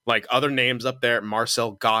 Like, other names up there,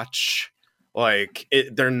 Marcel Gottsch. Like,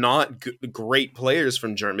 they're not great players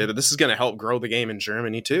from Germany, but this is going to help grow the game in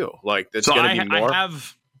Germany, too. Like, it's going to be more. I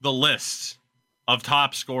have the list of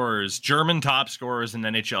top scorers, German top scorers in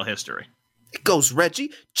NHL history. It goes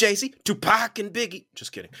Reggie, Jay-Z, Tupac, and Biggie.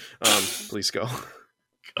 Just kidding. Please go.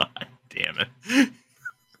 God damn it.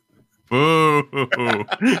 Boo.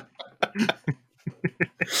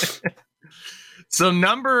 So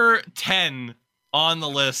number 10 on the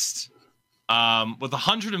list with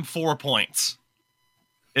 104 points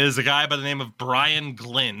is a guy by the name of Brian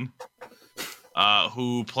Glynn,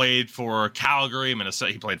 who played for Calgary,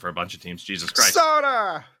 Minnesota. He played for a bunch of teams. Jesus Christ.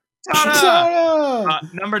 Soda!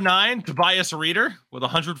 Number 9, Tobias Reeder with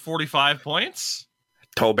 145 points.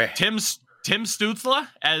 Toby. Tim Stützle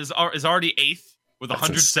is already 8th with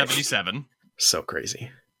 177. Insane. So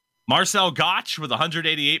crazy. Marcel Gottsch with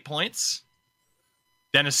 188 points.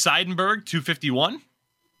 Dennis Seidenberg, 251.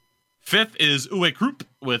 5th is Uwe Krupp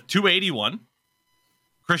with 281.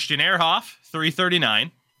 Christian Ehrhoff,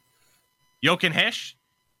 339. Jochen Hesch,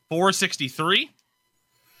 463.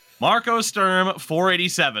 Marco Sturm,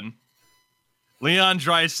 487. Leon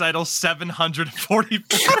Draisaitl, 744.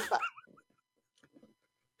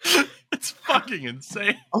 It's fucking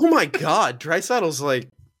insane. Oh my God. Draisaitl's like,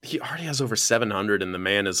 he already has over 700 and the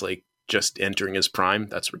man is like just entering his prime.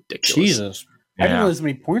 That's ridiculous. Jesus. I didn't realize how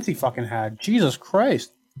many points he fucking had. Jesus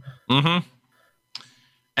Christ. Mm-hmm.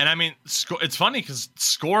 And I mean, it's funny because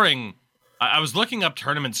scoring, I was looking up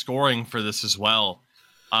tournament scoring for this as well.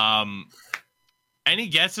 Any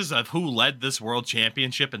guesses of who led this world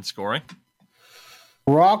championship in scoring?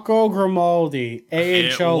 Rocco Grimaldi,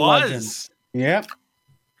 AHL legend. Yep.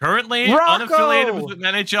 Currently unaffiliated with an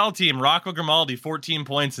NHL team, Rocco Grimaldi, 14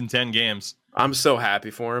 points in 10 games. I'm so happy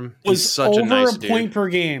for him. He's such a nice dude. Over a point per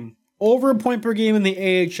game. Over a point per game in the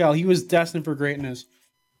AHL. He was destined for greatness.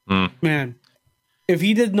 Man, if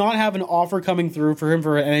he did not have an offer coming through for him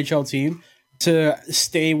for an NHL team to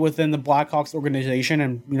stay within the Blackhawks organization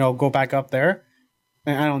and, go back up there,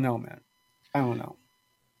 I don't know, man. I don't know.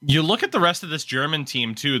 You look at the rest of this German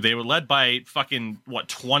team, too. They were led by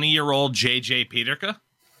 20-year-old JJ Peterka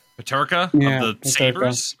of the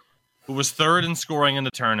Sabres, who was 3rd in scoring in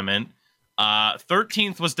the tournament.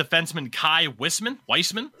 13th was defenseman Kai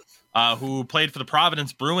Weissman, who played for the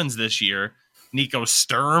Providence Bruins this year. Nico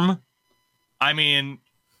Sturm, and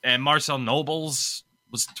Marcel Nobles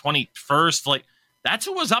was 21st. Like, that's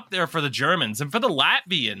who was up there for the Germans. And for the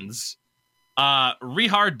Latvians,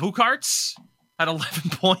 Richard Bukarts had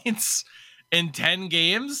 11 points in 10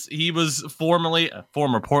 games. He was formerly a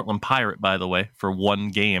former Portland Pirate, by the way, for 1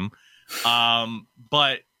 game.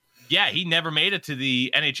 But yeah, he never made it to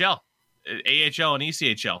the NHL, AHL and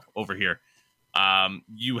ECHL over here.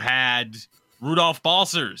 You had Rudolph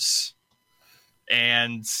Balcers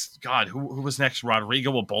and God, who was next?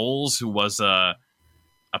 Rodrigo Bowles, who was a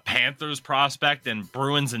Panthers prospect, and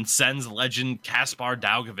Bruins and Sens legend Kaspar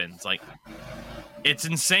Daugavins. Like, it's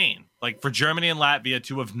insane. Like, for Germany and Latvia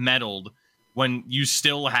to have medaled when you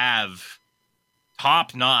still have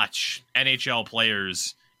top-notch NHL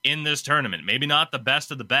players in this tournament. Maybe not the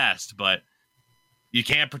best of the best, but you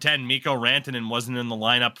can't pretend Mikko Rantanen wasn't in the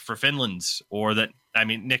lineup for Finland, or that,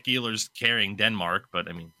 Nick Ehlers carrying Denmark, but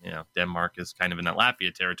Denmark is kind of in that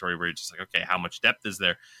Latvia territory where you're just like, okay, how much depth is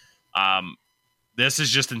there? This is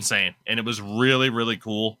just insane. And it was really, really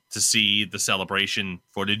cool to see the celebration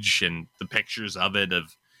footage and the pictures of it.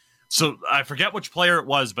 So I forget which player it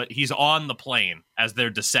was, but he's on the plane as they're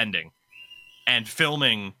descending and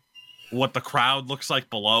filming what the crowd looks like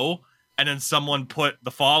below. And then someone put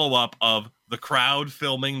the follow-up of the crowd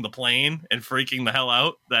filming the plane and freaking the hell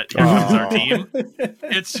out that here comes our team.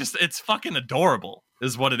 It's fucking adorable,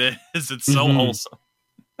 is what it is. It's so wholesome.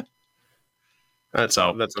 That's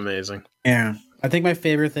amazing. Yeah. I think my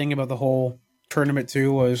favorite thing about the whole tournament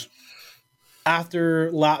too was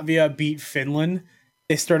after Latvia beat Finland,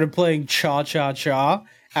 they started playing Cha Cha Cha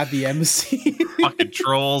at the embassy. Fucking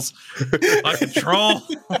trolls. Fucking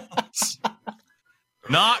trolls.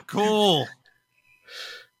 Not cool.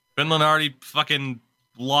 Finland already fucking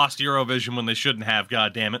lost Eurovision when they shouldn't have,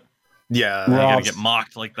 god damn it. Yeah. They gotta get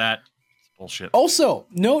mocked like that. It's bullshit. Also,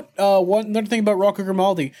 note another thing about Rocco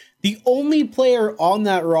Grimaldi. The only player on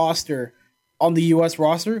that roster, on the US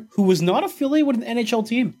roster, who was not affiliated with an NHL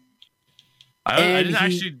team. I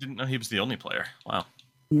didn't know he was the only player. Wow.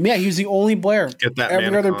 Yeah, he was the only player. Get that Every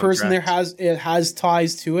other contract. person there has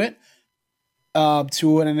ties to it,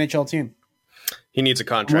 to an NHL team. He needs a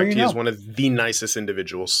contract. He is one of the nicest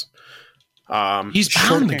individuals. He's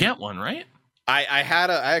bound to get one, right? I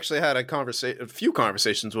actually had a few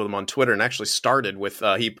conversations with him on Twitter, and actually started with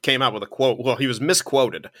he came out with a quote. Well, he was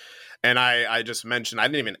misquoted, and I just mentioned, I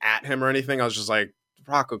didn't even at him or anything. I was just like,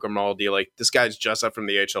 Rocco Grimaldi, like, this guy's just up from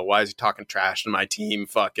the AHL. Why is he talking trash to my team?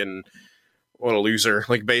 Fucking what a loser!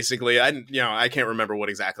 Like, basically, I can't remember what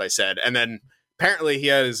exactly I said, and then apparently he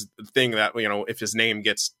has a thing that, if his name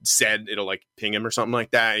gets said, it'll like ping him or something like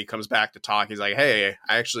that. He comes back to talk. He's like, hey,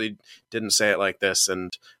 I actually didn't say it like this,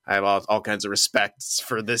 and I have all kinds of respect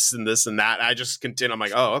for this and this and that. I just continue. I'm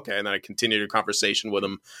like, oh, okay. And then I continued a conversation with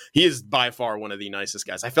him. He is by far one of the nicest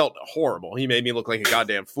guys. I felt horrible. He made me look like a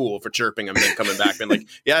goddamn fool for chirping him and then coming back and like,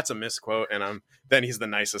 yeah, it's a misquote. And then he's the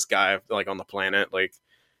nicest guy like on the planet. Like,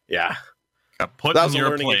 yeah. Put that was in a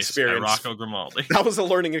your learning place experience. Rocco Grimaldi. That was a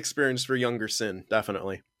learning experience for younger Sin,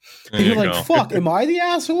 definitely. There You're you like, go. fuck, am I the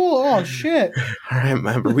asshole? Oh, shit. All right,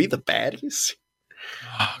 man, are we the baddies?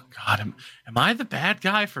 Oh God, am I the bad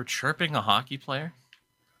guy for chirping a hockey player?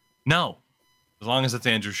 No, as long as it's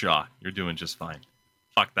Andrew Shaw, you're doing just fine.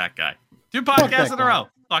 Fuck that guy. 2 podcasts in a row.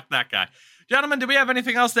 Fuck that guy. Gentlemen, do we have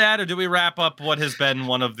anything else to add, or do we wrap up what has been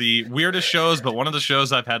one of the weirdest shows, but one of the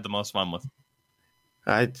shows I've had the most fun with?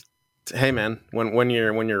 Hey man, when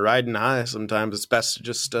you're riding high, sometimes it's best to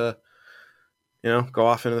just go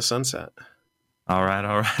off into the sunset. All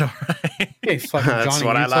right. Hey, fucking That's Johnny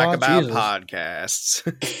what I Utah, like about Jesus.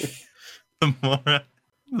 podcasts.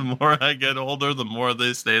 The more I get older, the more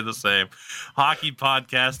they stay the same. Hockey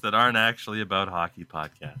podcasts that aren't actually about hockey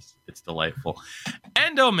podcasts. It's delightful.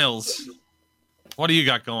 Endo Mills, what do you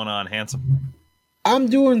got going on, handsome? I'm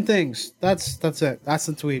doing things. That's it. That's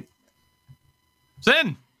the tweet.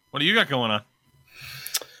 Sin, what do you got going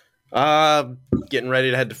on? Getting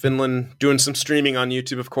ready to head to Finland, doing some streaming on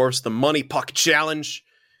YouTube, of course. The Money Puck Challenge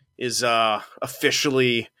is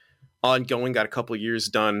officially ongoing. Got a couple of years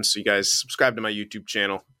done, so you guys subscribe to my YouTube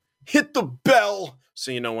channel. Hit the bell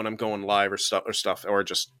so you know when I'm going live or stuff, or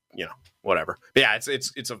just whatever. But yeah,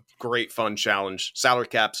 it's a great fun challenge. Salary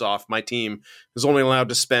cap's off. My team is only allowed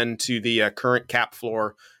to spend to the current cap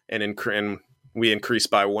floor, and we increase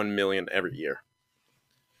by 1 million every year.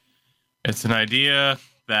 It's an idea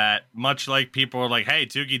that, much like people are like, hey,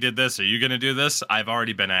 Tougie did this. Are you going to do this? I've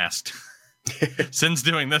already been asked. Sin's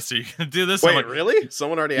doing this. Are you going to do this? Wait, like, really?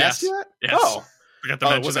 Someone already asked you that? Yes. Oh. Forgot to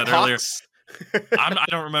mention was that it earlier. Hawks? I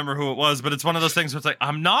don't remember who it was, but it's one of those things where it's like,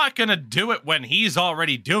 I'm not going to do it when he's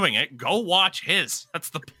already doing it. Go watch his.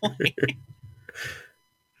 That's the point.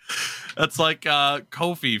 That's like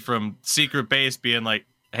Kofi from Secret Base being like,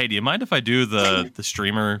 hey, do you mind if I do the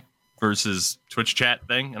streamer versus Twitch chat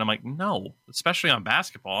thing? And I'm like, no, especially on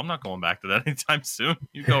basketball. I'm not going back to that anytime soon.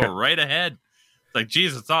 You go right ahead. It's like,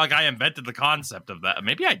 geez, it's not like I invented the concept of that.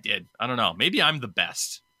 Maybe I did. I don't know. Maybe I'm the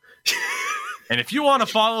best. And if you want to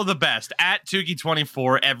follow the best, at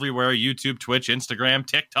Tougie24 everywhere, YouTube, Twitch, Instagram,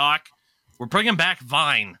 TikTok. We're bringing back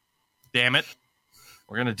Vine. Damn it.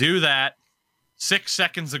 We're going to do that. 6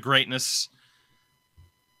 seconds of greatness.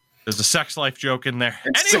 There's a sex life joke in there.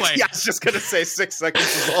 Anyway. I was just going to say 6 seconds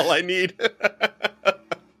is all I need.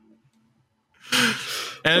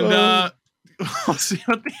 And we'll see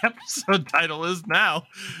what the episode title is now.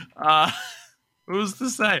 Who's to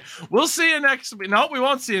say? We'll see you next week. No, we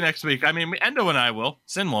won't see you next week. I mean, Endo and I will.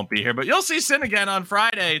 Sin won't be here, but you'll see Sin again on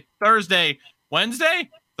Friday, Thursday, Wednesday,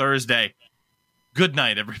 Thursday. Good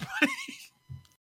night, everybody.